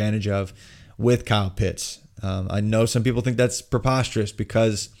take advantage of with Kyle Pitts. I know some people think that's preposterous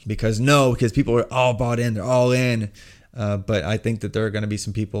because people are all bought in, they're all in. But I think that there are going to be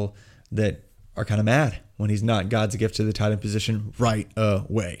some people that are kind of mad when he's not God's gift to the tight end position right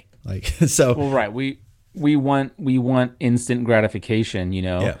away. Well, right. We want instant gratification,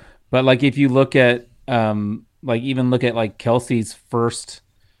 Yeah. But like if you look at like Kelsey's first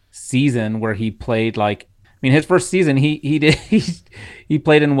season where he played his first season he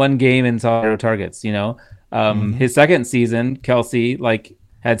played in one game and saw 0 targets, His second season, Kelsey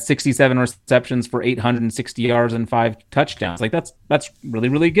had 67 receptions for 860 yards and 5 touchdowns. That's really,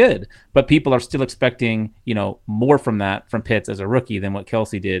 really good. But people are still expecting, more from Pitts as a rookie than what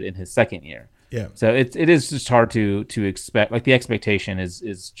Kelsey did in his second year. Yeah. So it is just hard to expect. The expectation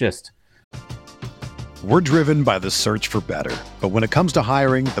is just. We're driven by the search for better. But when it comes to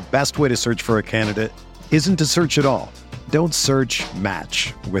hiring, the best way to search for a candidate isn't to search at all. Don't search,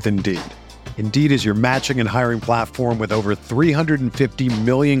 match with Indeed. Indeed is your matching and hiring platform with over 350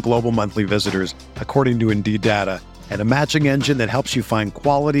 million global monthly visitors, according to Indeed data, and a matching engine that helps you find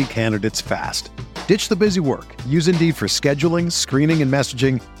quality candidates fast. Ditch the busy work. Use Indeed for scheduling, screening, and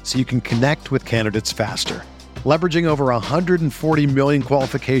messaging so you can connect with candidates faster. Leveraging over 140 million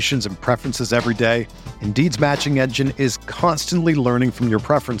qualifications and preferences every day, Indeed's matching engine is constantly learning from your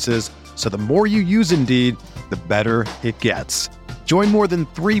preferences, so the more you use Indeed, the better it gets. Join more than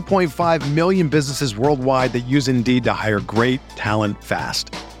 3.5 million businesses worldwide that use Indeed to hire great talent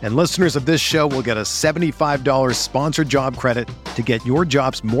fast. And listeners of this show will get a $75 sponsored job credit to get your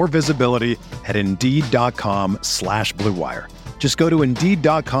jobs more visibility at Indeed.com/Blue Wire. Just go to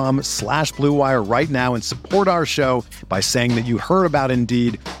Indeed.com/Blue Wire right now and support our show by saying that you heard about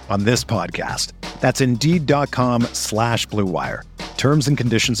Indeed on this podcast. That's Indeed.com/Blue Wire. Terms and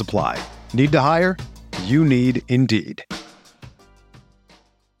conditions apply. Need to hire? You need Indeed.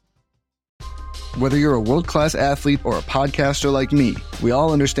 Whether you're a world-class athlete or a podcaster like me, we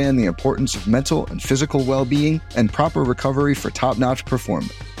all understand the importance of mental and physical well-being and proper recovery for top-notch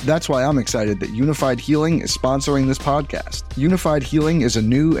performance. That's why I'm excited that Unified Healing is sponsoring this podcast. Unified Healing is a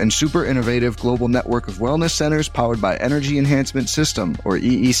new and super innovative global network of wellness centers powered by Energy Enhancement System, or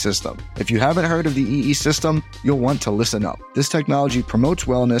EE System. If you haven't heard of the EE System, you'll want to listen up. This technology promotes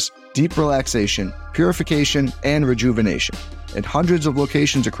wellness, deep relaxation, purification, and rejuvenation. In hundreds of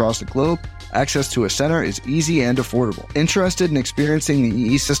locations across the globe, access to a center is easy and affordable. Interested in experiencing the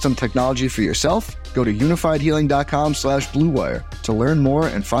EE System technology for yourself? Go to unifiedhealing.com/Blue Wire to learn more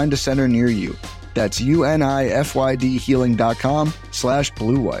and find a center near you. That's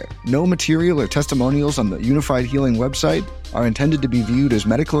UNIFYDhealing.com/Blue Wire. No material or testimonials on the Unified Healing website are intended to be viewed as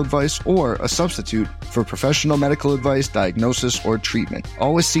medical advice or a substitute for professional medical advice, diagnosis, or treatment.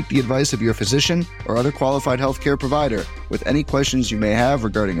 Always seek the advice of your physician or other qualified healthcare provider with any questions you may have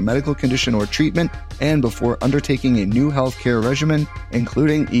regarding a medical condition or treatment and before undertaking a new healthcare regimen,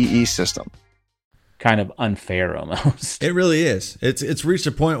 including EE System. Kind of unfair almost. It really is. It's reached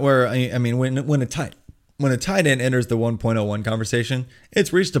a point where when a tight end enters the 1.01 conversation,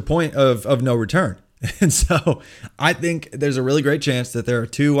 it's reached a point of no return. And so I think there's a really great chance that there are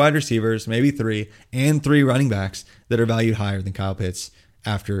 2 wide receivers, maybe 3, and 3 running backs that are valued higher than Kyle Pitts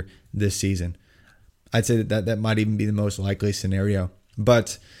after this season. I'd say that might even be the most likely scenario.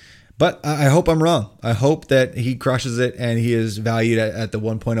 But I hope I'm wrong. I hope that he crushes it and he is valued at the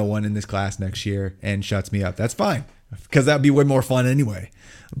 1.01 in this class next year and shuts me up. That's fine, because that'd be way more fun anyway.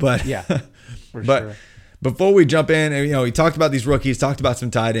 But yeah, for but sure. Before we jump in, we talked about these rookies, talked about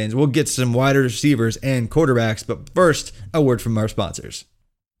some tight ends. We'll get some wide receivers and quarterbacks. But first, a word from our sponsors.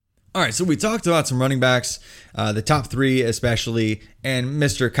 All right, so we talked about some running backs, the top 3 especially, and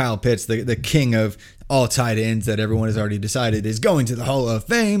Mr. Kyle Pitts, the king of all tight ends that everyone has already decided is going to the Hall of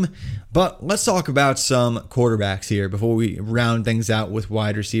Fame. But let's talk about some quarterbacks here before we round things out with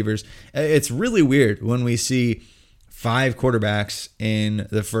wide receivers. It's really weird when we see 5 quarterbacks in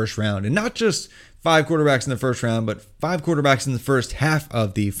the first round, and not just 5 quarterbacks in the first round, but 5 quarterbacks in the first half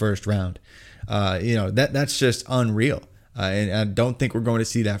of the first round. That's just unreal. And I don't think we're going to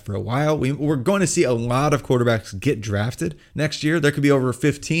see that for a while. We're going to see a lot of quarterbacks get drafted next year. There could be over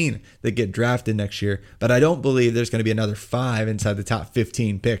 15 that get drafted next year, but I don't believe there's going to be another 5 inside the top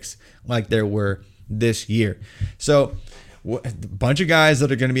 15 picks like there were this year. So a bunch of guys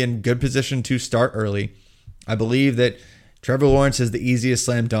that are going to be in good position to start early. I believe that Trevor Lawrence is the easiest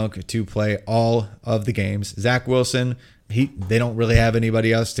slam dunk to play all of the games. Zach Wilson, they don't really have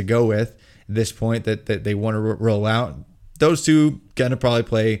anybody else to go with at this point that they want to roll out. Those 2 going to probably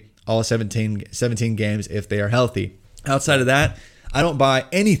play all 17 games if they are healthy. Outside of that, I don't buy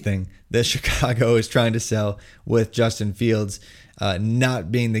anything that Chicago is trying to sell with Justin Fields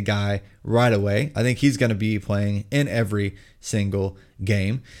not being the guy right away. I think he's going to be playing in every single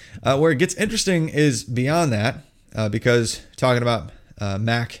game. Where it gets interesting is beyond that, because talking about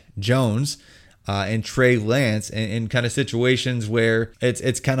Mac Jones and Trey Lance in kind of situations where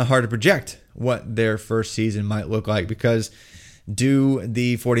it's kind of hard to project what their first season might look like, because do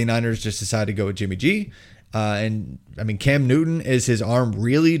the 49ers just decide to go with Jimmy G? And I mean, Cam Newton, is his arm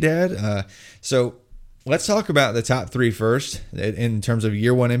really dead? So let's talk about the top three first in terms of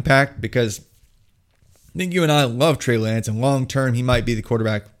year one impact, because I think you and I love Trey Lance, and long term he might be the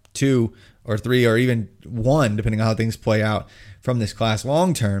quarterback 2 or 3 or even 1, depending on how things play out from this class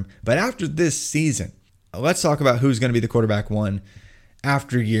long term. But after this season, let's talk about who's going to be the quarterback 1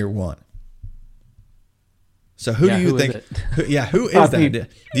 after year 1. So who do you think? Who is that?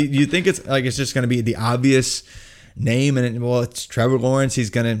 Do you think it's just going to be the obvious name? And it's Trevor Lawrence. He's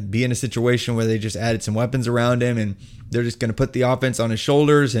going to be in a situation where they just added some weapons around him, and they're just going to put the offense on his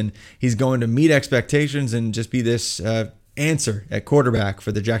shoulders, and he's going to meet expectations and just be this answer at quarterback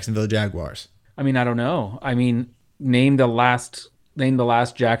for the Jacksonville Jaguars. I mean, I don't know. I mean, name the last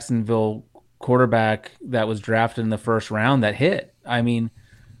Jacksonville quarterback that was drafted in the first round that hit. I mean,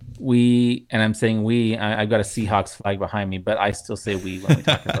 I'm saying I've got a Seahawks flag behind me, but I still say we when we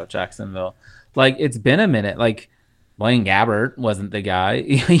talk about Jacksonville. Like, it's been a minute. Like, Blaine Gabbert wasn't the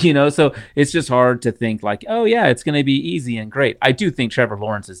guy, so it's just hard to think like, oh yeah, it's going to be easy and great. I do think Trevor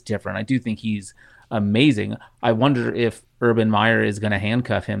Lawrence is different. I do think he's amazing. I wonder if Urban Meyer is going to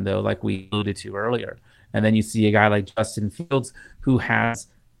handcuff him, though, like we alluded to earlier. And then you see a guy like Justin Fields, who has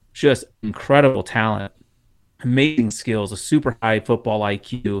just incredible talent, amazing skills, a super high football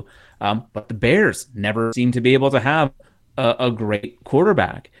IQ. But the Bears never seem to be able to have a great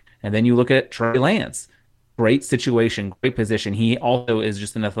quarterback. And then you look at Trey Lance, great situation, great position. He also is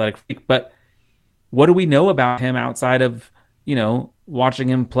just an athletic freak. But what do we know about him outside of, watching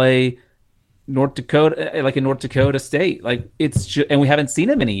him play North Dakota, like in North Dakota State? Like, it's just, and we haven't seen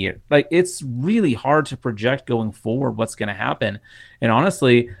him in a year. Like, it's really hard to project going forward what's going to happen. And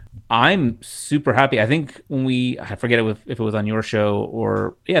honestly, I'm super happy. I think I forget if it was on your show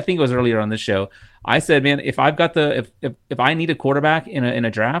or I think it was earlier on this show. I said, man, if I've got if I need a quarterback in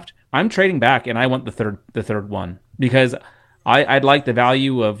a draft, I'm trading back and I want the third one, because I'd like the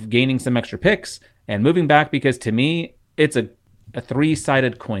value of gaining some extra picks and moving back, because to me it's a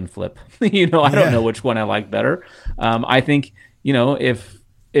 3-sided coin flip. I don't know which one I like better. I think if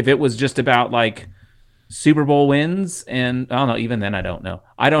it was just about like Super Bowl wins, and I don't know, even then I don't know,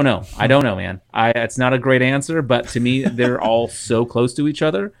 man. It's not a great answer, but to me they're all so close to each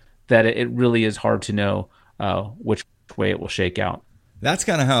other that it really is hard to know which way it will shake out. That's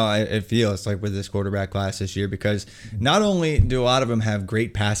kind of how it feels like with this quarterback class this year, because not only do a lot of them have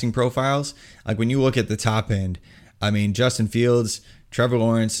great passing profiles, like when you look at the top end, I mean, Justin Fields, Trevor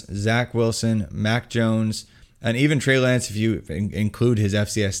Lawrence, Zach Wilson, Mac Jones, and even Trey Lance, if you include his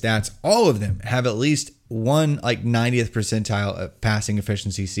FCS stats, all of them have at least one like 90th percentile of passing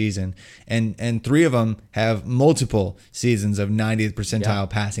efficiency season, and 3 of them have multiple seasons of 90th percentile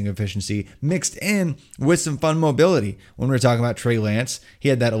passing efficiency mixed in with some fun mobility. When we're talking about Trey Lance, he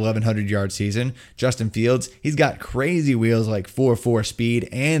had that 1,100 yard season. Justin Fields, he's got crazy wheels like 4.4 speed,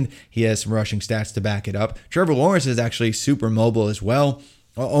 and he has some rushing stats to back it up. Trevor Lawrence is actually super mobile as well,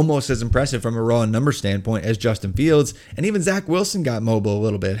 almost as impressive from a raw number standpoint as Justin Fields. And even Zach Wilson got mobile a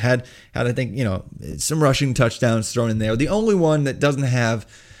little bit, had I think some rushing touchdowns thrown in there. The only one that doesn't have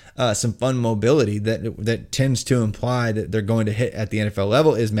some fun mobility that tends to imply that they're going to hit at the NFL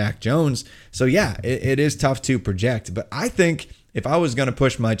level is Mac Jones. So yeah, it is tough to project, but I think if I was going to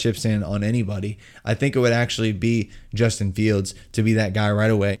push my chips in on anybody, I think it would actually be Justin Fields to be that guy right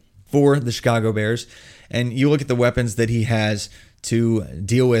away for the Chicago Bears. And you look at the weapons that he has to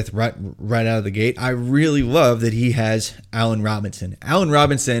deal with right out of the gate. I really love that he has Allen Robinson. Allen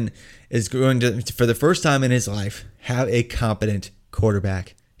Robinson is going to, for the first time in his life, have a competent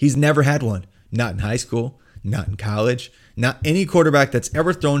quarterback. He's never had one. Not in high school, not in college, not any quarterback that's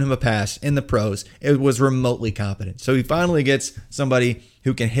ever thrown him a pass in the pros. It was remotely competent. So he finally gets somebody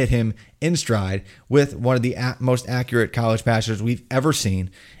who can hit him in stride with one of the most accurate college passers we've ever seen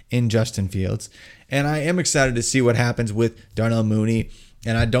in Justin Fields. And I am excited to see what happens with Darnell Mooney.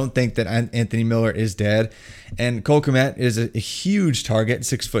 And I don't think that Anthony Miller is dead. And Cole Kmet is a huge target,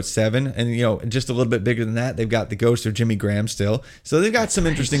 6'7", and just a little bit bigger than that. They've got the ghost of Jimmy Graham still, so they've got some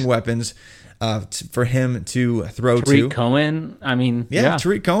interesting weapons for him to throw to. Tariq Cohen,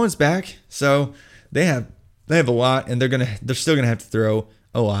 Tariq Cohen's back, so they have a lot, and they're still gonna have to throw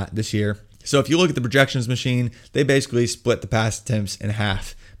a lot this year. So if you look at the projections machine, they basically split the pass attempts in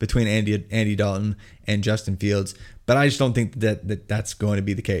half between Andy Dalton and Justin Fields. But I just don't think that's going to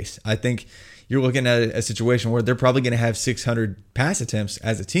be the case. I think you're looking at a situation where they're probably going to have 600 pass attempts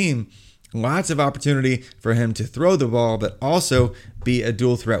as a team. Lots of opportunity for him to throw the ball, but also be a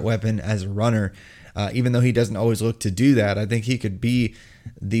dual threat weapon as a runner. Even though he doesn't always look to do that, I think he could be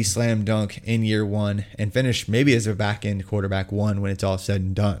the slam dunk in year one and finish maybe as a back end quarterback one when it's all said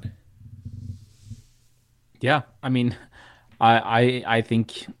and done. Yeah, I mean, I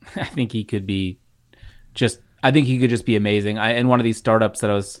think he could be I think he could just be amazing. In one of these startups that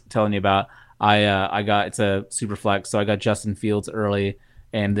I was telling you about, I got, it's a super flex, so I got Justin Fields early,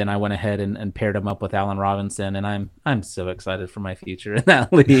 and then I went ahead and paired him up with Allen Robinson, and I'm so excited for my future in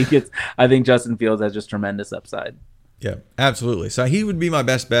that league. I think Justin Fields has just tremendous upside. Yeah, absolutely. So he would be my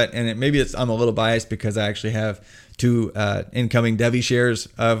best bet, and maybe I'm a little biased because I actually have 2 incoming Devy shares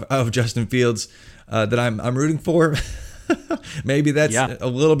of Justin Fields that I'm rooting for. Maybe that's a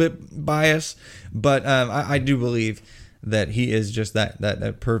little bit biased, but I do believe that he is just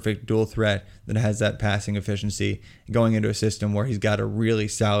that perfect dual threat that has that passing efficiency going into a system where he's got a really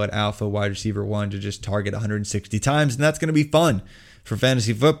solid alpha wide receiver one to just target 160 times, and that's going to be fun for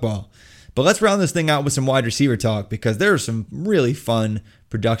fantasy football. But let's round this thing out with some wide receiver talk, because there are some really fun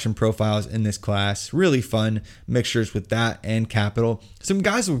production profiles in this class, really fun mixtures with that and capital. Some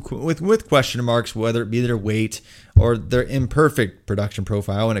guys with question marks, whether it be their weight or their imperfect production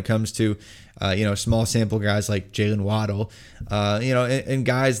profile when it comes to small sample guys like Jalen Waddle, and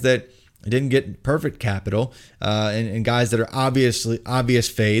guys that didn't get perfect capital, and guys that are obvious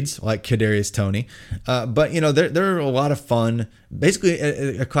fades like Kadarius Toney. But there are a lot of fun, basically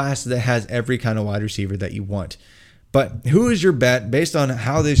a class that has every kind of wide receiver that you want. But who is your bet based on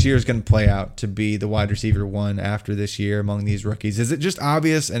how this year is going to play out to be the wide receiver one after this year among these rookies? Is it just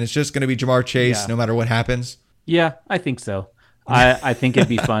obvious and it's just going to be Ja'Marr Chase no matter what happens? Yeah, I think so. I think it'd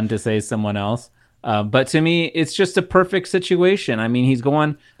be fun to say someone else. But to me, it's just a perfect situation. I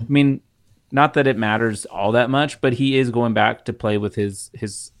mean, not that it matters all that much, but he is going back to play with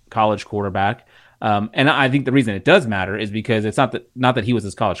his college quarterback. And I think the reason it does matter is because it's not that he was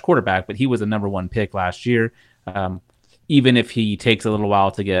his college quarterback, but he was a number 1 pick last year. Even if he takes a little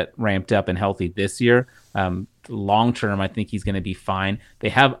while to get ramped up and healthy this year, long term, I think he's going to be fine. They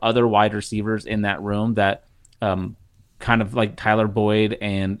have other wide receivers in that room that kind of like Tyler Boyd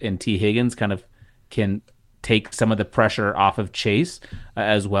and T. Higgins kind of can take some of the pressure off of Chase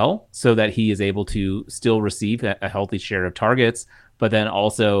as well, so that he is able to still receive a healthy share of targets, but then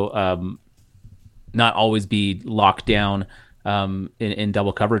also not always be locked down in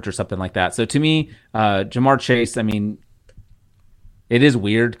double coverage or something like that. So to me, Ja'Marr Chase, I mean, it is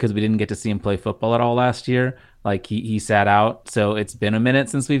weird because we didn't get to see him play football at all last year. Like he sat out, so it's been a minute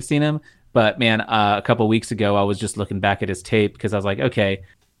since we've seen him. But man, a couple of weeks ago, I was just looking back at his tape because I was like, okay,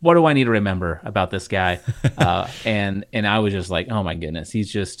 what do I need to remember about this guy? And I was just like, oh my goodness, he's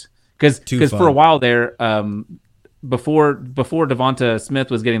just because for a while there, before Devonta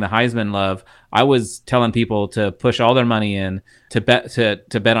Smith was getting the Heisman love, I was telling people to push all their money in to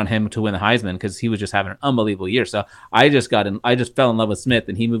bet on him to win the Heisman because he was just having an unbelievable year. So I just fell in love with Smith,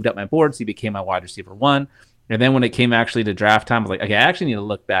 and he moved up my boards. He became my wide receiver one. And then when it came actually to draft time, I was like, okay, I actually need to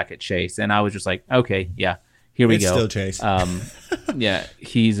look back at Chase. And I was just like, okay, yeah, here we go. Still Chase. Yeah,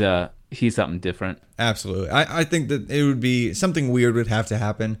 he's something different. Absolutely. I think that it would be something weird would have to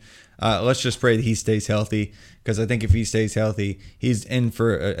happen. Let's just pray that he stays healthy, because I think if he stays healthy, he's in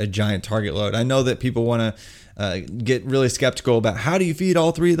for a giant target load. I know that people want to get really skeptical about how do you feed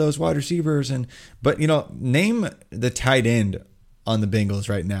all 3 of those wide receivers, but name the tight end on the Bengals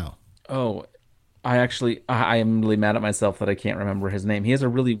right now. Oh, I am really mad at myself that I can't remember his name. He has a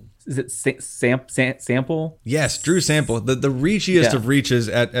really, is it Sample? Yes, Drew Sample, the reachiest of reaches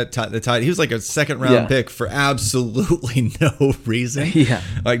at the tight. He was like a second round pick for absolutely no reason. Yeah,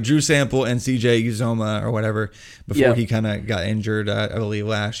 like Drew Sample and CJ Uzomah or whatever before he kind of got injured, I believe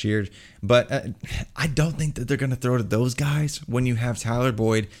last year. But I don't think that they're going to throw to those guys when you have Tyler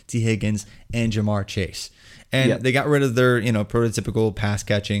Boyd, T. Higgins, and Ja'Marr Chase, and they got rid of their prototypical pass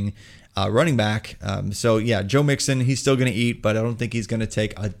catching running back. So yeah, Joe Mixon, he's still going to eat, but I don't think he's going to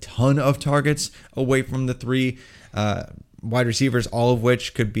take a ton of targets away from the 3 wide receivers, all of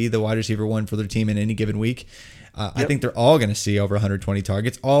which could be the wide receiver one for their team in any given week. I think they're all going to see over 120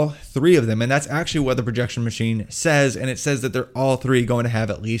 targets, all 3 of them. And that's actually what the projection machine says. And it says that they're all 3 going to have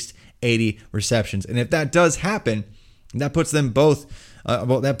at least 80 receptions. And if that does happen, that puts them both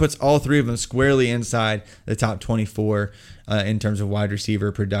that puts all 3 of them squarely inside the top 24 in terms of wide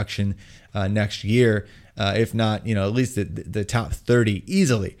receiver production next year. if not, at least the top 30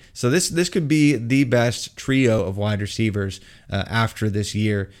 easily. So this could be the best trio of wide receivers after this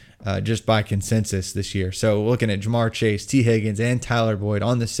year, just by consensus this year. So looking at Ja'Marr Chase, T. Higgins, and Tyler Boyd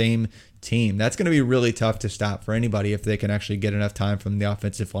on the same team, that's going to be really tough to stop for anybody if they can actually get enough time from the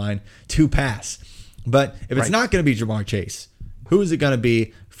offensive line to pass. But if it's not going to be Ja'Marr Chase, who is it going to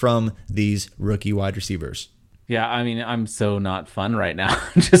be from these rookie wide receivers? Yeah, I mean, I'm so not fun right now.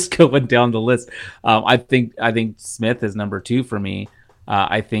 Just going down the list. I think Smith is number 2 for me.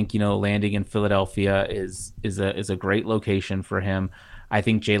 I think landing in Philadelphia is a great location for him. I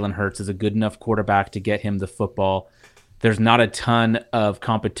think Jalen Hurts is a good enough quarterback to get him the football. There's not a ton of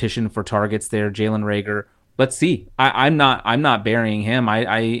competition for targets there. Jalen Reagor, let's see. I'm not burying him.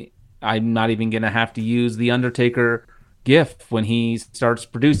 I'm not even gonna have to use the Undertaker gif when he starts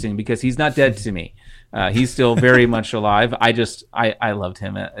producing, because he's not dead to me. He's still very much alive. I loved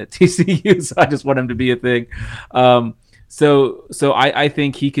him at TCU, so I just want him to be a thing. So I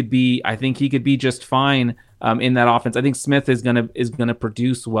think he could be just fine in that offense. I think Smith is gonna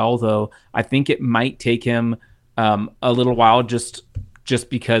produce well, though. I think it might take him a little while just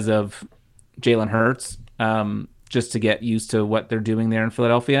because of Jalen Hurts, just to get used to what they're doing there in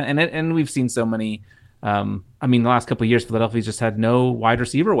Philadelphia. And we've seen so many. The last couple of years, Philadelphia's just had no wide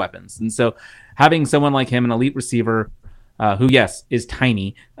receiver weapons. And so having someone like him, an elite receiver, who, yes, is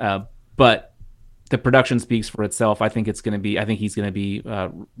tiny, but the production speaks for itself. I think he's going to be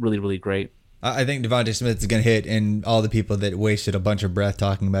really, really great. I think Devontae Smith is going to hit, and all the people that wasted a bunch of breath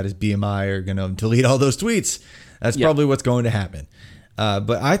talking about his BMI are going to delete all those tweets. That's probably what's going to happen.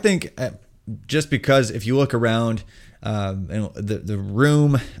 But I think just because if you look around, the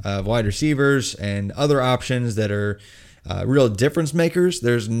room of wide receivers and other options that are real difference makers,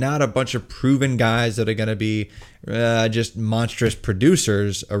 there's not a bunch of proven guys that are going to be just monstrous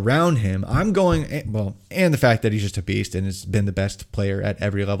producers around him. I'm going, and the fact that he's just a beast and has been the best player at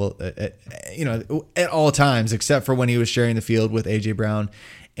every level, at all times, except for when he was sharing the field with A.J. Brown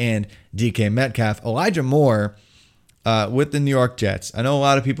and DK Metcalf. Elijah Moore, with the New York Jets. I know a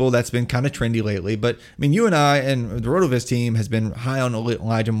lot of people, that's been kind of trendy lately, but you and I and the RotoViz team has been high on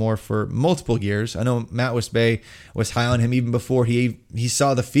Elijah Moore for multiple years. I know Matt Wisbay was high on him even before he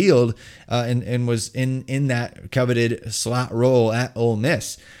saw the field and was in that coveted slot role at Ole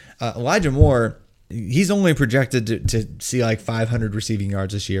Miss. Elijah Moore, he's only projected to see like 500 receiving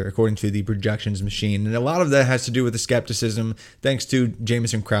yards this year, according to the projections machine. And a lot of that has to do with the skepticism, thanks to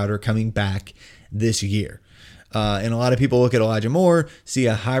Jamison Crowder coming back this year. And a lot of people look at Elijah Moore, see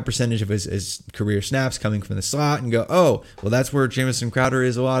a high percentage of his career snaps coming from the slot, and go, oh, well, that's where Jamison Crowder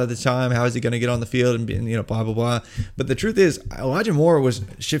is a lot of the time. How is he going to get on the field and blah, blah, blah. But the truth is, Elijah Moore was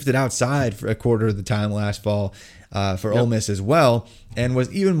shifted outside for a quarter of the time last fall for Ole Miss as well, and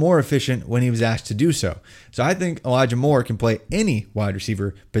was even more efficient when he was asked to do so. So I think Elijah Moore can play any wide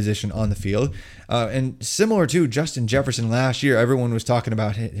receiver position on the field. And similar to Justin Jefferson last year, everyone was talking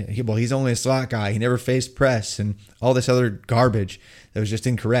about, he's only a slot guy. He never faced press and all this other garbage that was just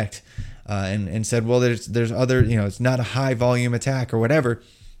incorrect. And said, well, there's other, it's not a high volume attack or whatever.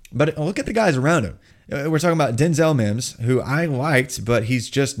 But look at the guys around him. We're talking about Denzel Mims, who I liked, but he's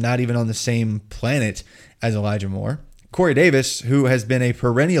just not even on the same planet as Elijah Moore. Corey Davis, who has been a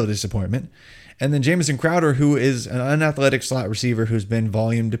perennial disappointment. And then Jamison Crowder, who is an unathletic slot receiver who's been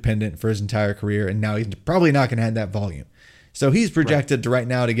volume dependent for his entire career, and now he's probably not going to have that volume. So he's projected right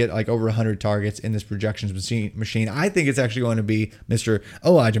now to get like over 100 targets in this projections machine. I think it's actually going to be Mr.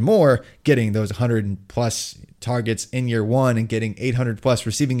 Elijah Moore getting those 100 plus targets in year one and getting 800 plus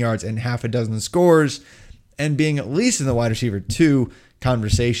receiving yards and half a dozen scores and being at least in the wide receiver 2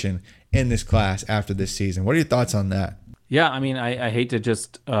 conversation in this class after this season. What are your thoughts on that? Yeah, I hate to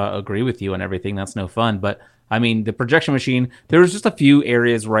just agree with you on everything. That's no fun. But, the projection machine, there's just a few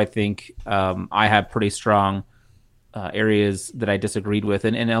areas where I think I have pretty strong areas that I disagreed with.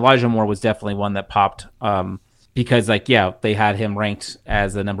 And Elijah Moore was definitely one that popped because, they had him ranked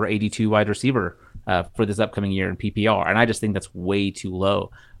as the number 82 wide receiver for this upcoming year in PPR. And I just think that's way too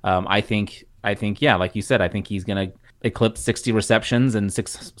low. I think, like you said, I think he's going to eclipse 60 receptions and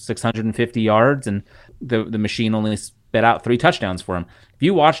 650 yards. And the machine only spit out 3 touchdowns for him. If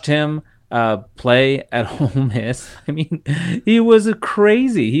you watched him play at Ole Miss, he was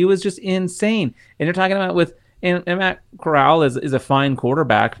crazy. He was just insane. And you're talking about and Matt Corral is a fine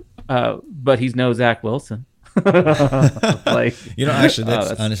quarterback, but he's no Zach Wilson. Honestly,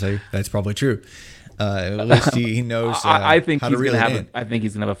 that's probably true. At least he knows. I think how he's to reel gonna it in. I think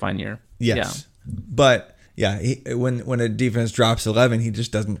he's gonna have a fine year. Yes, but yeah, when a defense drops 11, he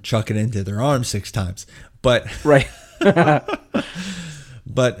just doesn't chuck it into their arms 6 times. But right.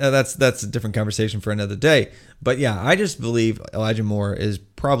 But that's a different conversation for another day. But yeah, I just believe Elijah Moore is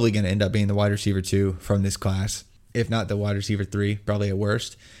probably going to end up being the wide receiver 2 from this class, if not the wide receiver 3, probably at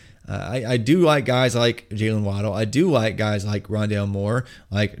worst. I do like guys like Jalen Waddle. I do like guys like Rondale Moore,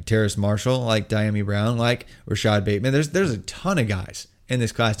 like Terrace Marshall, like Dyami Brown, like Rashad Bateman. There's a ton of guys in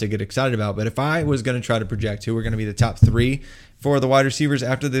this class to get excited about. But if I was going to try to project who were going to be the top 3 for the wide receivers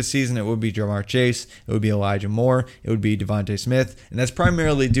after this season, it would be Ja'Marr Chase, it would be Elijah Moore, it would be Devontae Smith, and that's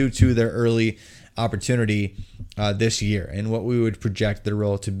primarily due to their early opportunity this year and what we would project their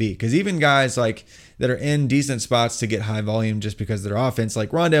role to be. Because even guys like that are in decent spots to get high volume just because of their offense,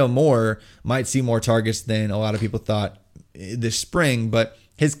 like Rondale Moore might see more targets than a lot of people thought this spring, but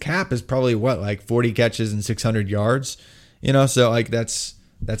his cap is probably like 40 catches and 600 yards, so like that's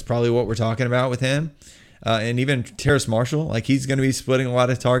probably what we're talking about with him. And even Terrace Marshall, like he's going to be splitting a lot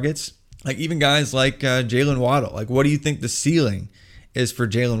of targets. Like even guys like Jalen Waddle, like what do you think the ceiling is for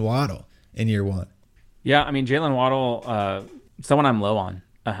Jalen Waddle in year 1? Yeah, I mean, Jalen Waddle, someone I'm low on.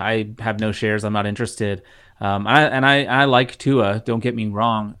 I have no shares. I'm not interested. I like Tua. Don't get me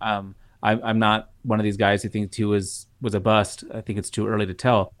wrong. I'm not one of these guys who think Tua was a bust. I think it's too early to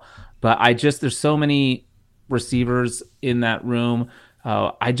tell. But there's so many receivers in that room.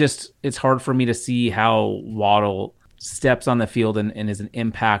 It's hard for me to see how Waddle steps on the field and is an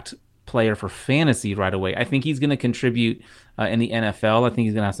impact player for fantasy right away. I think he's going to contribute in the NFL. I think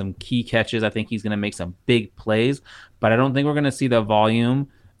he's going to have some key catches. I think he's going to make some big plays, but I don't think we're going to see the volume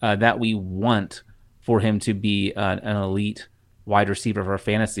that we want for him to be an elite wide receiver for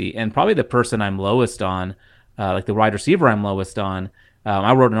fantasy. And probably the person I'm lowest on, like the wide receiver I'm lowest on,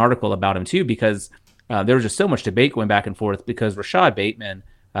 I wrote an article about him too, because there was just so much debate going back and forth, because Rashad Bateman,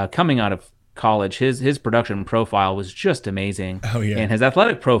 coming out of college, his production profile was just amazing. Oh yeah. And his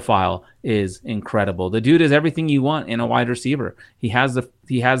athletic profile is incredible. The dude is everything you want in a wide receiver. He has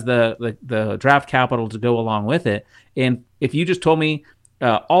the draft capital to go along with it. And if you just told me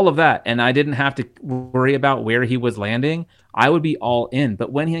all of that and I didn't have to worry about where he was landing, I would be all in.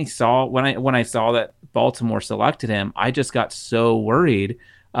 But when I saw that Baltimore selected him, I just got so worried.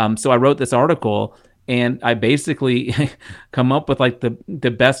 So I wrote this article, and I basically come up with like the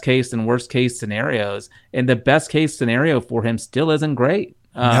best case and worst case scenarios. And the best case scenario for him still isn't great.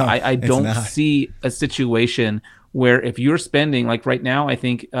 I don't see a situation where if you're spending, like right now, I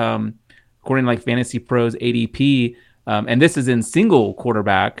think according to like Fantasy Pros ADP, and this is in single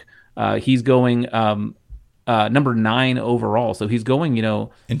quarterback, he's going number 9 overall. So he's going,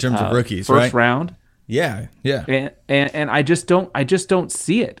 in terms of rookies, first right? round. Yeah. And I just don't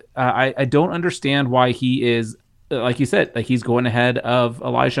see it. I don't understand why he is, like you said, like he's going ahead of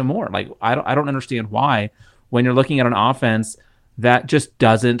Elijah Moore. Like I don't understand why, when you're looking at an offense that just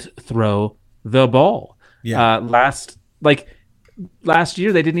doesn't throw the ball. Yeah. Last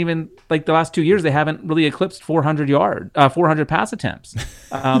year they didn't even, like the last 2 years they haven't really eclipsed 400 pass attempts.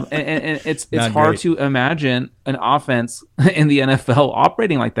 And it's hard to imagine an offense in the NFL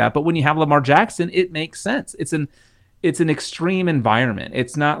operating like that. But when you have Lamar Jackson, it makes sense. It's an extreme environment.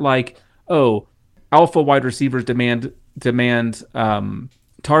 It's not like, oh, alpha wide receivers demand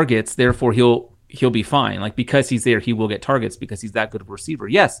targets, therefore he'll be fine. Like because he's there, he will get targets because he's that good of a receiver.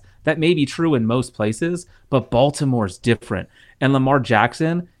 Yes, that may be true in most places, but Baltimore's different. And Lamar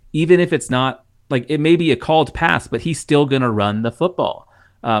Jackson, even if it's not, like it may be a called pass, but he's still going to run the football.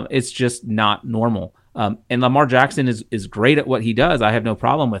 It's just not normal. And Lamar Jackson is great at what he does. I have no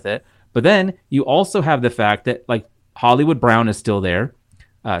problem with it. But then you also have the fact that like Hollywood Brown is still there.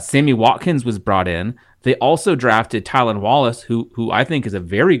 Sammy Watkins was brought in. They also drafted Tylan Wallace, who I think is a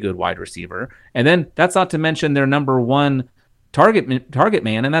very good wide receiver. And then that's not to mention their number 1 target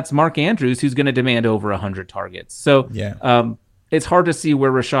man, and that's Mark Andrews, who's going to demand over 100 targets. So it's hard to see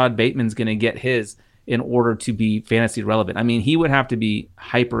where Rashad Bateman's going to get his in order to be fantasy relevant. I mean, he would have to be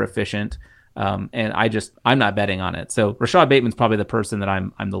hyper efficient, and I'm not betting on it. So Rashad Bateman's probably the person that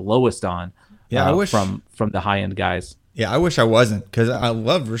I'm the lowest on. I wish from the high end guys. Yeah, I wish I wasn't, because I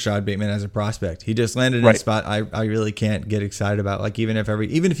love Rashad Bateman as a prospect. He just landed in a spot I really can't get excited about. Like even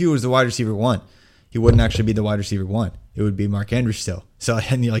if he was the wide receiver 1, he wouldn't actually be the wide receiver 1. It would be Mark Andrews still. So,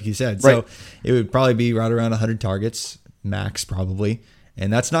 and like you said, so it would probably be right around 100 targets max, probably,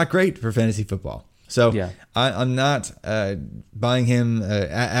 and that's not great for fantasy football. So I'm not buying him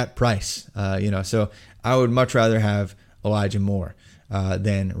at price. So I would much rather have Elijah Moore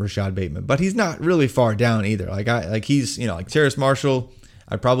than Rashad Bateman, but he's not really far down either. Like he's like Terrace Marshall.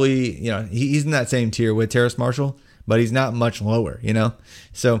 I'd probably he's in that same tier with Terrace Marshall, but he's not much lower.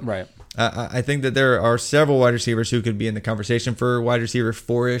 So I think that there are several wide receivers who could be in the conversation for wide receiver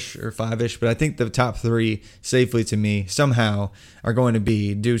 4-ish or 5-ish, but I think the top 3 safely to me somehow are going to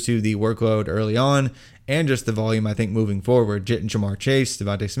be, due to the workload early on and just the volume, I think, moving forward, Ja'Marr Chase,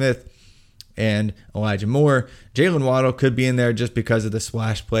 Devontae Smith, and Elijah Moore. Jalen Waddle could be in there just because of the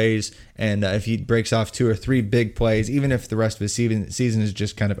splash plays, and if he breaks off 2 or 3 big plays, even if the rest of his season is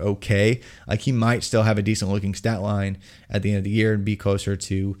just kind of okay, like he might still have a decent looking stat line at the end of the year and be closer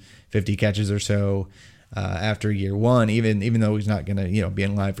to 50 catches or so after year 1, even though he's not going to be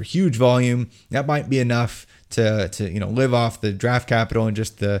in line for huge volume. That might be enough to live off the draft capital and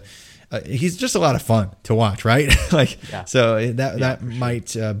just the he's just a lot of fun to watch, right? So that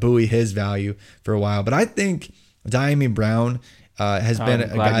might buoy his value for a while. But I think Dyami Brown has been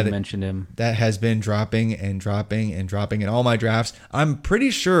a guy that mentioned him, that has been dropping in all my drafts. I'm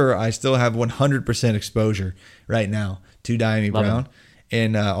pretty sure I still have 100% exposure right now to Dyami Brown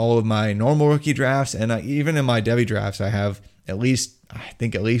in all of my normal rookie drafts, and even in my Devy drafts, I have at least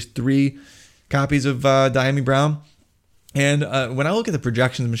 3 copies of Dyami Brown. And when I look at the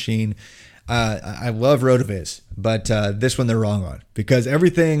projections machine, I love RotoViz, but this one they're wrong on, because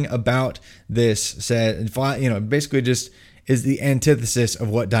everything about this said, basically just is the antithesis of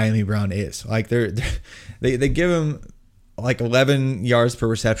what Dyami Brown is. Like they give him like 11 yards per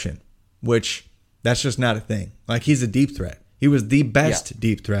reception, which that's just not a thing. Like, he's a deep threat. He was the best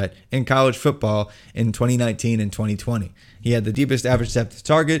deep threat in college football in 2019 and 2020. He had the deepest average depth of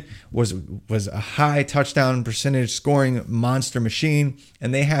target, was a high touchdown percentage scoring monster machine,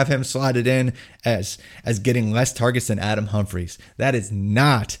 and they have him slotted in as getting less targets than Adam Humphries. That is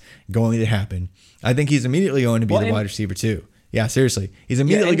not going to happen. I think he's immediately going to be the wide receiver 2. Yeah, seriously. He's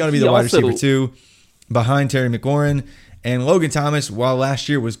immediately going to be the wide receiver 2 behind Terry McLaurin. And Logan Thomas, while last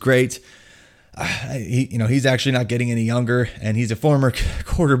year was great, he's actually not getting any younger, and he's a former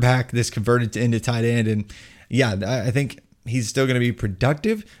quarterback that's converted into tight end. And yeah, I think he's still going to be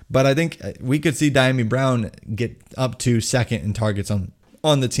productive, but I think we could see Dyami Brown get up to second in targets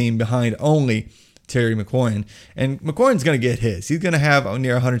on the team behind only Terry McLaurin. And McLaurin's going to get his. He's going to have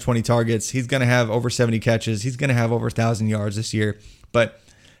near 120 targets. He's going to have over 70 catches. He's going to have over 1,000 yards this year. But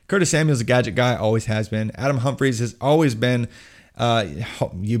Curtis Samuel's a gadget guy, always has been. Adam Humphries has always been.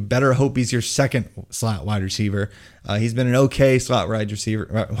 You better hope he's your second slot wide receiver. He's been an okay slot wide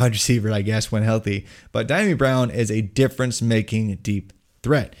receiver, I guess, when healthy. But Dyami Brown is a difference-making deep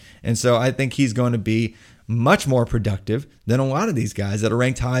threat. And so I think he's going to be much more productive than a lot of these guys that are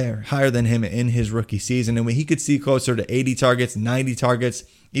ranked higher than him in his rookie season. And when he could see closer to 80 targets, 90 targets,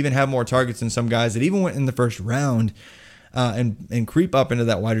 even have more targets than some guys that even went in the first round, and creep up into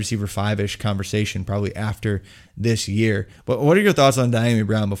that wide receiver 5-ish conversation probably after this year. But what are your thoughts on Dyami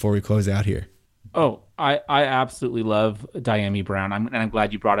Brown before we close out here? Oh, I absolutely love Dyami Brown. I'm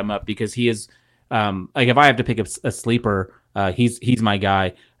glad you brought him up, because he is like, if I have to pick a sleeper, he's my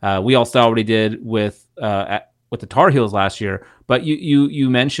guy. We also already did with the Tar Heels last year, but you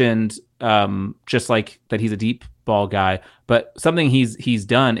mentioned just like that he's a deep ball guy, but something he's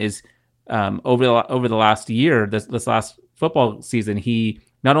done is over the last year, this last football season, he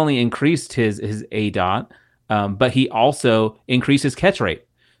not only increased his ADOT, but he also increased his catch rate.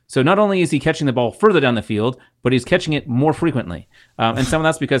 So not only is he catching the ball further down the field, but he's catching it more frequently. And some of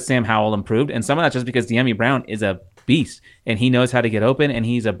that's because Sam Howell improved, and some of that's just because Dyami Brown is a beast, and he knows how to get open, and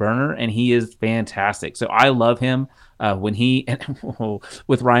he's a burner, and he is fantastic. So I love him.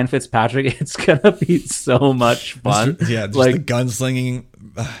 With Ryan Fitzpatrick, it's gonna be so much fun. Just like the gunslinging.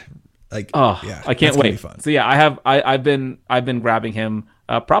 I can't wait. So yeah, I've been grabbing him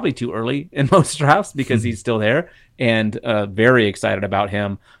probably too early in most drafts because he's still there, and very excited about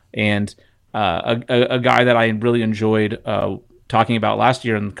him, and a guy that I really enjoyed talking about last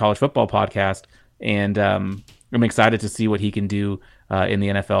year in the college football podcast, and I'm excited to see what he can do in the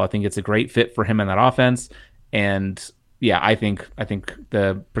NFL. I think it's a great fit for him in that offense, and yeah, I think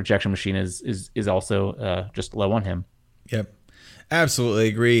the projection machine is also just low on him. Yep. Absolutely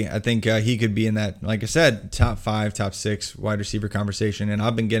agree. I think he could be in that, like I said, top 5, top 6 wide receiver conversation. And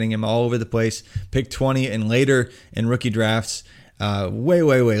I've been getting him all over the place. Pick 20 and later in rookie drafts, way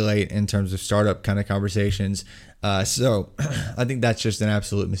late in terms of startup kind of conversations. So I think that's just an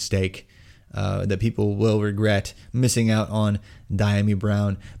absolute mistake that people will regret missing out on Dyami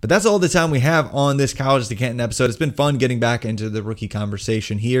Brown. But that's all the time we have on this College to Canton episode. It's been fun getting back into the rookie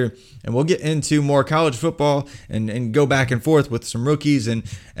conversation here, and we'll get into more college football and go back and forth with some rookies and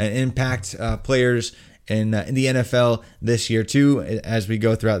impact players in the NFL this year too as we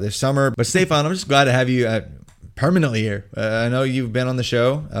go throughout this summer. But Stefan, I'm just glad to have you permanently here. I know you've been on the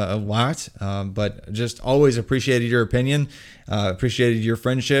show a lot, but just always appreciated your opinion, appreciated your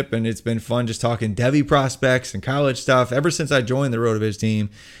friendship, and it's been fun just talking Devy prospects and college stuff ever since I joined the RotoViz team.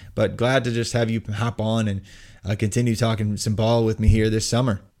 But glad to just have you hop on and continue talking some ball with me here this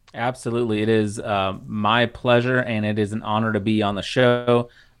summer. Absolutely. It is my pleasure, and it is an honor to be on the show.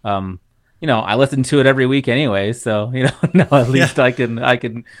 I listen to it every week anyway, so at least I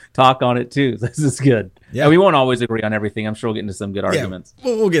can talk on it too. This is good. Yeah, and we won't always agree on everything. I'm sure we'll get into some good arguments.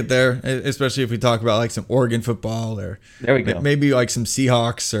 We'll get there, especially if we talk about like some Oregon football or there we go. Maybe like some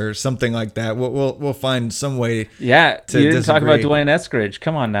Seahawks or something like that. We'll find some way. Yeah, to you didn't disagree. talk about Dwayne Eskridge.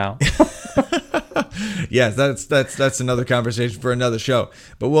 Come on now. Yes, that's another conversation for another show.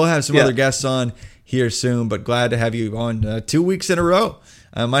 But we'll have some other guests on here soon. But glad to have you on 2 weeks in a row.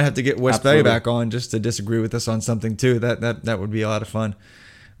 I might have to get Wes Bay back on just to disagree with us on something too. That would be a lot of fun.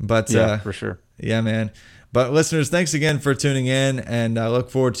 But for sure. Yeah, man. But listeners, thanks again for tuning in, and I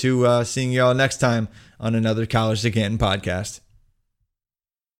look forward to seeing y'all next time on another College to Canton podcast.